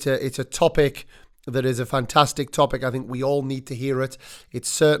it's a topic that is a fantastic topic. I think we all need to hear it. It's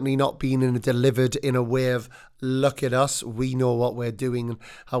certainly not being delivered in a way of, look at us, we know what we're doing and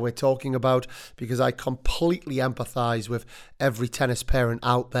how we're talking about, because I completely empathise with every tennis parent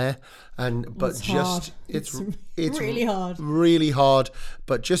out there. It's really hard. Really hard.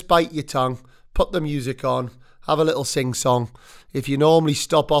 But just bite your tongue, put the music on, have a little sing-song. If you normally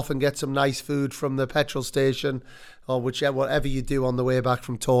stop off and get some nice food from the petrol station or whatever you do on the way back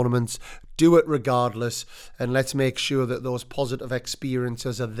from tournaments, do it regardless, and let's make sure that those positive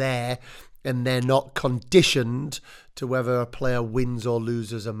experiences are there and they're not conditioned to whether a player wins or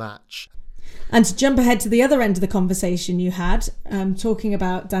loses a match. And to jump ahead to the other end of the conversation you had, talking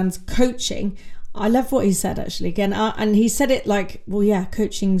about Dan's coaching, I love what he said actually again, and he said it like, well, yeah,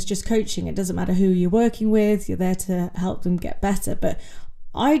 coaching's just coaching. It doesn't matter who you're working with, you're there to help them get better. But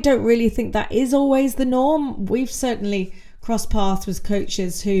I don't really think that is always the norm. We've certainly crossed paths with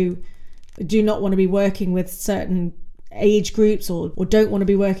coaches who do not want to be working with certain age groups or don't want to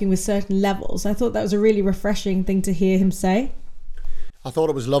be working with certain levels. I thought that was a really refreshing thing to hear him say. I thought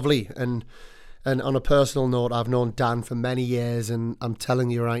it was lovely. And on a personal note, I've known Dan for many years, and I'm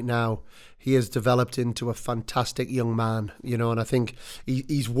telling you right now, he has developed into a fantastic young man, and I think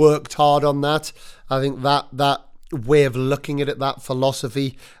he's worked hard on that. I think that way of looking at it, that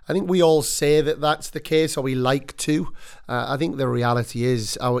philosophy, I think we all say that that's the case, or we like to. I think the reality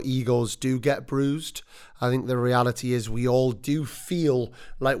is our egos do get bruised. I think the reality is we all do feel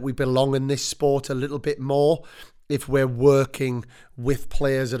like we belong in this sport a little bit more if we're working with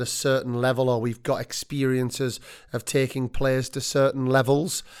players at a certain level, or we've got experiences of taking players to certain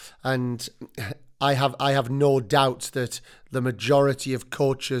levels. And I have no doubt that the majority of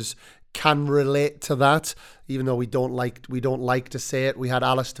coaches can relate to that, even though we don't like to say it. We had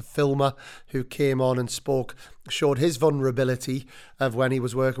Alistair Filmer, who came on and showed his vulnerability of when he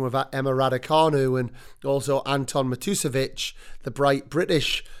was working with Emma Raducanu, and also Anton Matusevic, the bright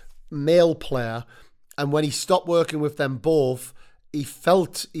British male player. And when he stopped working with them both, he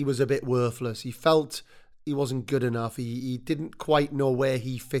felt he was a bit worthless. He felt he wasn't good enough. He didn't quite know where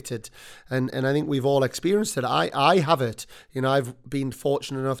he fitted. And I think we've all experienced it. I have it. I've been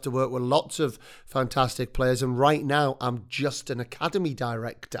fortunate enough to work with lots of fantastic players. And right now, I'm just an academy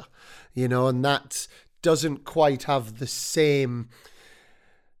director, and that doesn't quite have the same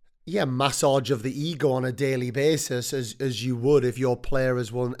massage of the ego on a daily basis as you would if your player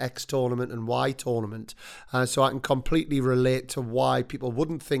has won X tournament and Y tournament. So I can completely relate to why people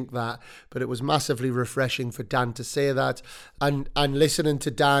wouldn't think that, but it was massively refreshing for Dan to say that. And listening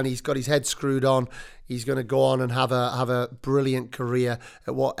to Dan, he's got his head screwed on. He's going to go on and have a brilliant career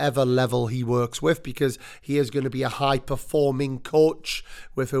at whatever level he works with, because he is going to be a high-performing coach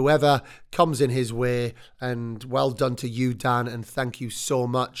with whoever comes in his way. And well done to you, Dan, and thank you so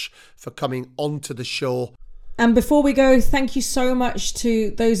much for coming onto the show. And before we go, thank you so much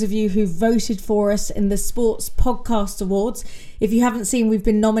to those of you who voted for us in the Sports Podcast Awards. If you haven't seen, we've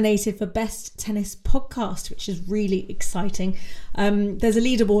been nominated for Best Tennis Podcast, which is really exciting. There's a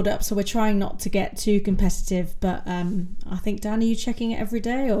leaderboard up, so we're trying not to get too competitive. But I think, Dan, are you checking it every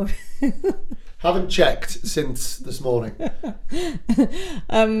day? Or Haven't checked since this morning.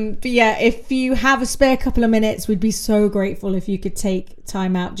 But yeah, if you have a spare couple of minutes, we'd be so grateful if you could take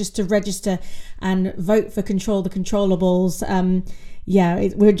time out just to register and vote for Control the Controllables.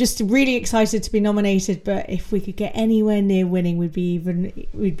 We're just really excited to be nominated, but if we could get anywhere near winning, we'd be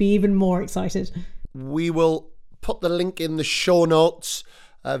even more excited. We will put the link in the show notes.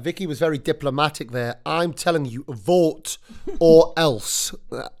 Vicky was very diplomatic there. I'm telling you, vote or else.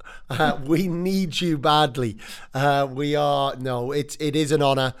 We need you badly. It is an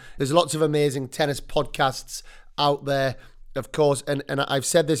honour. There's lots of amazing tennis podcasts out there, of course, and I've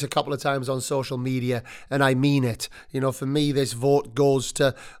said this a couple of times on social media, and I mean it. For me, this vote goes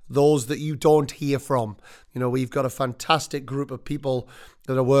to those that you don't hear from. We've got a fantastic group of people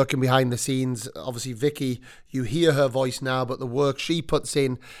that are working behind the scenes. Obviously, Vicky, you hear her voice now, but the work she puts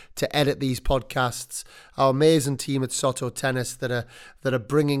in to edit these podcasts, our amazing team at Soto Tennis that are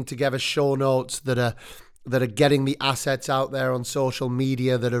bringing together show notes, that are getting the assets out there on social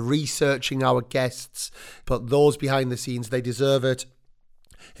media, that are researching our guests. But those behind the scenes, they deserve it.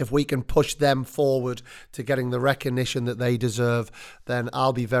 If we can push them forward to getting the recognition that they deserve, then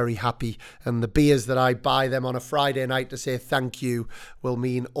I'll be very happy. And the beers that I buy them on a Friday night to say thank you will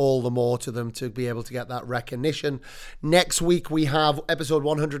mean all the more to them to be able to get that recognition. Next week, we have episode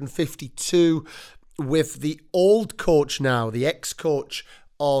 152 with the old coach now, the ex-coach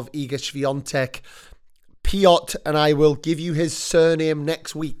of Iga Swiatek, Piotr, and I will give you his surname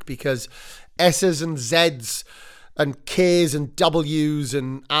next week, because S's and Z's and K's and W's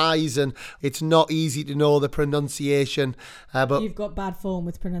and I's, and it's not easy to know the pronunciation. But you've got bad form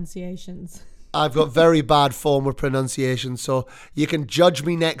with pronunciations. I've got very bad form with pronunciation, so you can judge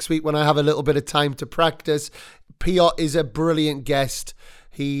me next week when I have a little bit of time to practice. Piotr is a brilliant guest.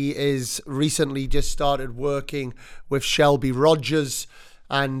 He is recently just started working with Shelby Rogers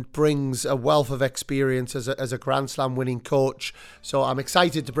and brings a wealth of experience as a Grand Slam winning coach. So I'm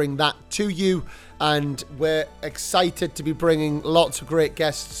excited to bring that to you, and we're excited to be bringing lots of great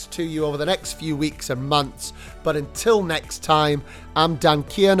guests to you over the next few weeks and months. But until next time, I'm Dan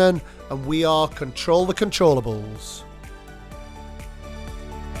Kiernan, and we are Control the Controllables.